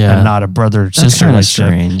relationship and not a brother-sister kinda relationship.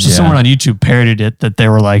 strange, So yeah. someone on YouTube parodied it that they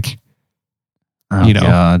were like, Oh, you know.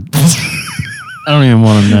 God. I don't even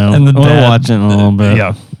want to know. And the We'll dad- watch it in a little bit.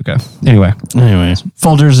 yeah, okay. Anyway, Anyways.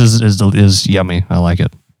 Folgers is yummy. I like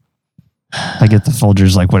it. I get the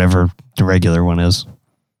Folgers like whatever the regular one is.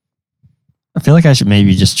 I feel like I should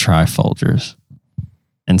maybe just try Folgers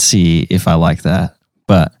and see if I like that.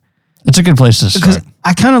 But It's a good place to because start.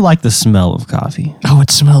 I kind of like the smell of coffee. Oh, it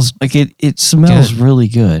smells. Like it smells Good. really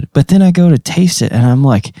good. But then I go to taste it and I'm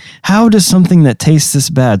like, how does something that tastes this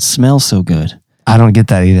bad smell so good? I don't get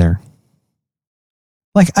that either.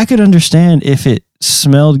 Like I could understand if it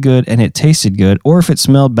smelled good and it tasted good, or if it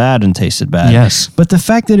smelled bad and tasted bad. Yes, But the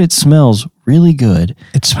fact that it smells really good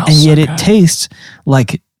it smells. and yet so it good. tastes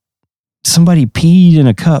like somebody peed in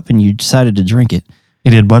a cup and you decided to drink it. He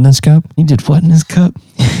did what in his cup? You did what in this cup?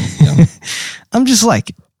 I'm just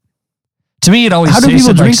like, To me, it always How do tasted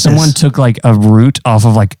people like drink someone this? took like a root off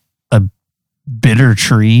of like a bitter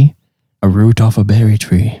tree. a root off a berry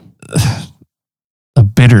tree. A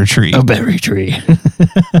bitter tree. A berry tree.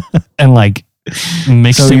 And like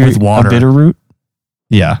mixed it you're with water. A bitter root?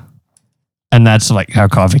 Yeah. And that's like how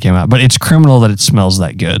coffee came out. But it's criminal that it smells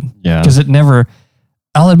that good. Yeah. Because it never,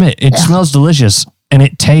 I'll admit, it smells delicious and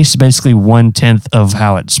it tastes basically 1/10 of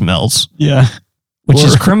how it smells, Yeah. which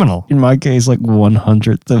is Or- criminal. In my case, like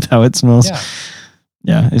 1/100th of how it smells. Yeah.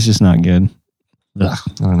 Yeah, it's just not good. Ugh,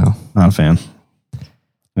 I don't know. not a fan.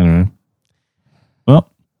 Anyway. Well,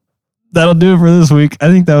 that'll do it for this week. I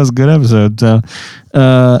think that was a good episode. So,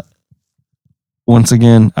 once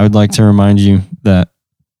again, I would like to remind you that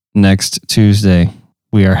next Tuesday,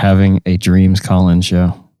 we are having a Dreams call-in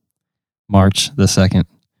show. March the 2nd,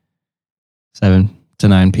 7 to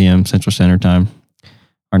 9 p.m. Central Standard Time.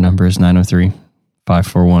 Our number is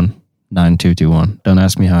 903-541-9221. Don't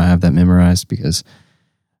ask me how I have that memorized because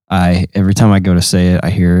every time I go to say it, I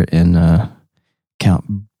hear it in Count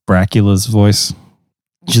Bracula's voice.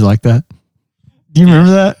 Did you like that? Do you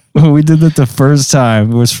remember that? When we did that the first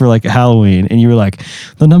time, it was for like Halloween, and you were like,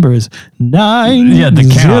 the number is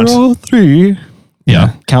 903.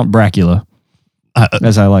 Yeah. Count Bracula,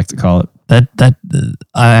 as I like to call it. That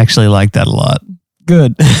I actually like that a lot.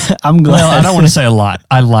 Good. I'm glad. Well, I don't want to say a lot.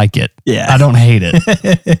 I like it. Yeah. I don't hate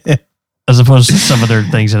it. As opposed to some other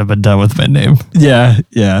things that have been done with my name. Yeah.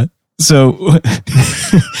 So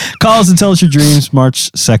call us and tell us your dreams,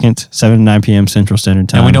 March 2nd, 7 to 9 p.m. Central Standard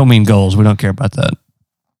Time. And we don't mean goals. We don't care about that.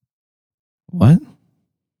 What? We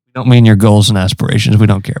don't mean your goals and aspirations. We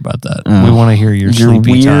don't care about that. Oh. We want to hear your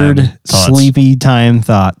sleepy weird time thoughts. sleepy time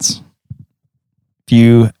thoughts. If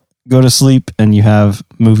you go to sleep and you have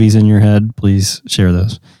movies in your head, please share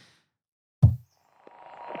those.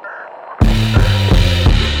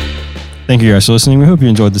 Thank you guys for listening. We hope you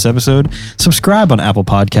enjoyed this episode. Subscribe on Apple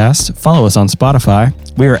Podcasts. Follow us on Spotify.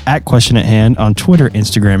 We are at Question at Hand on Twitter,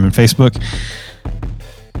 Instagram, and Facebook.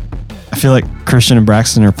 I feel like Christian and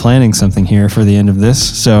Braxton are planning something here for the end of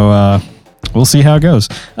this. So we'll see how it goes.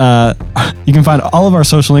 You can find all of our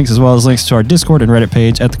social links as well as links to our Discord and Reddit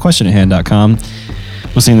page at thequestionathand.com.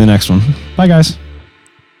 We'll see you in the next one. Bye, guys.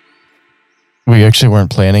 We actually weren't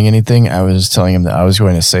planning anything. I was telling him that I was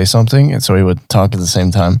going to say something, and so we would talk at the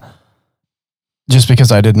same time. Just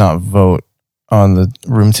because I did not vote on the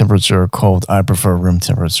room temperature or cold, I prefer room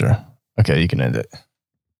temperature. Okay, you can end it.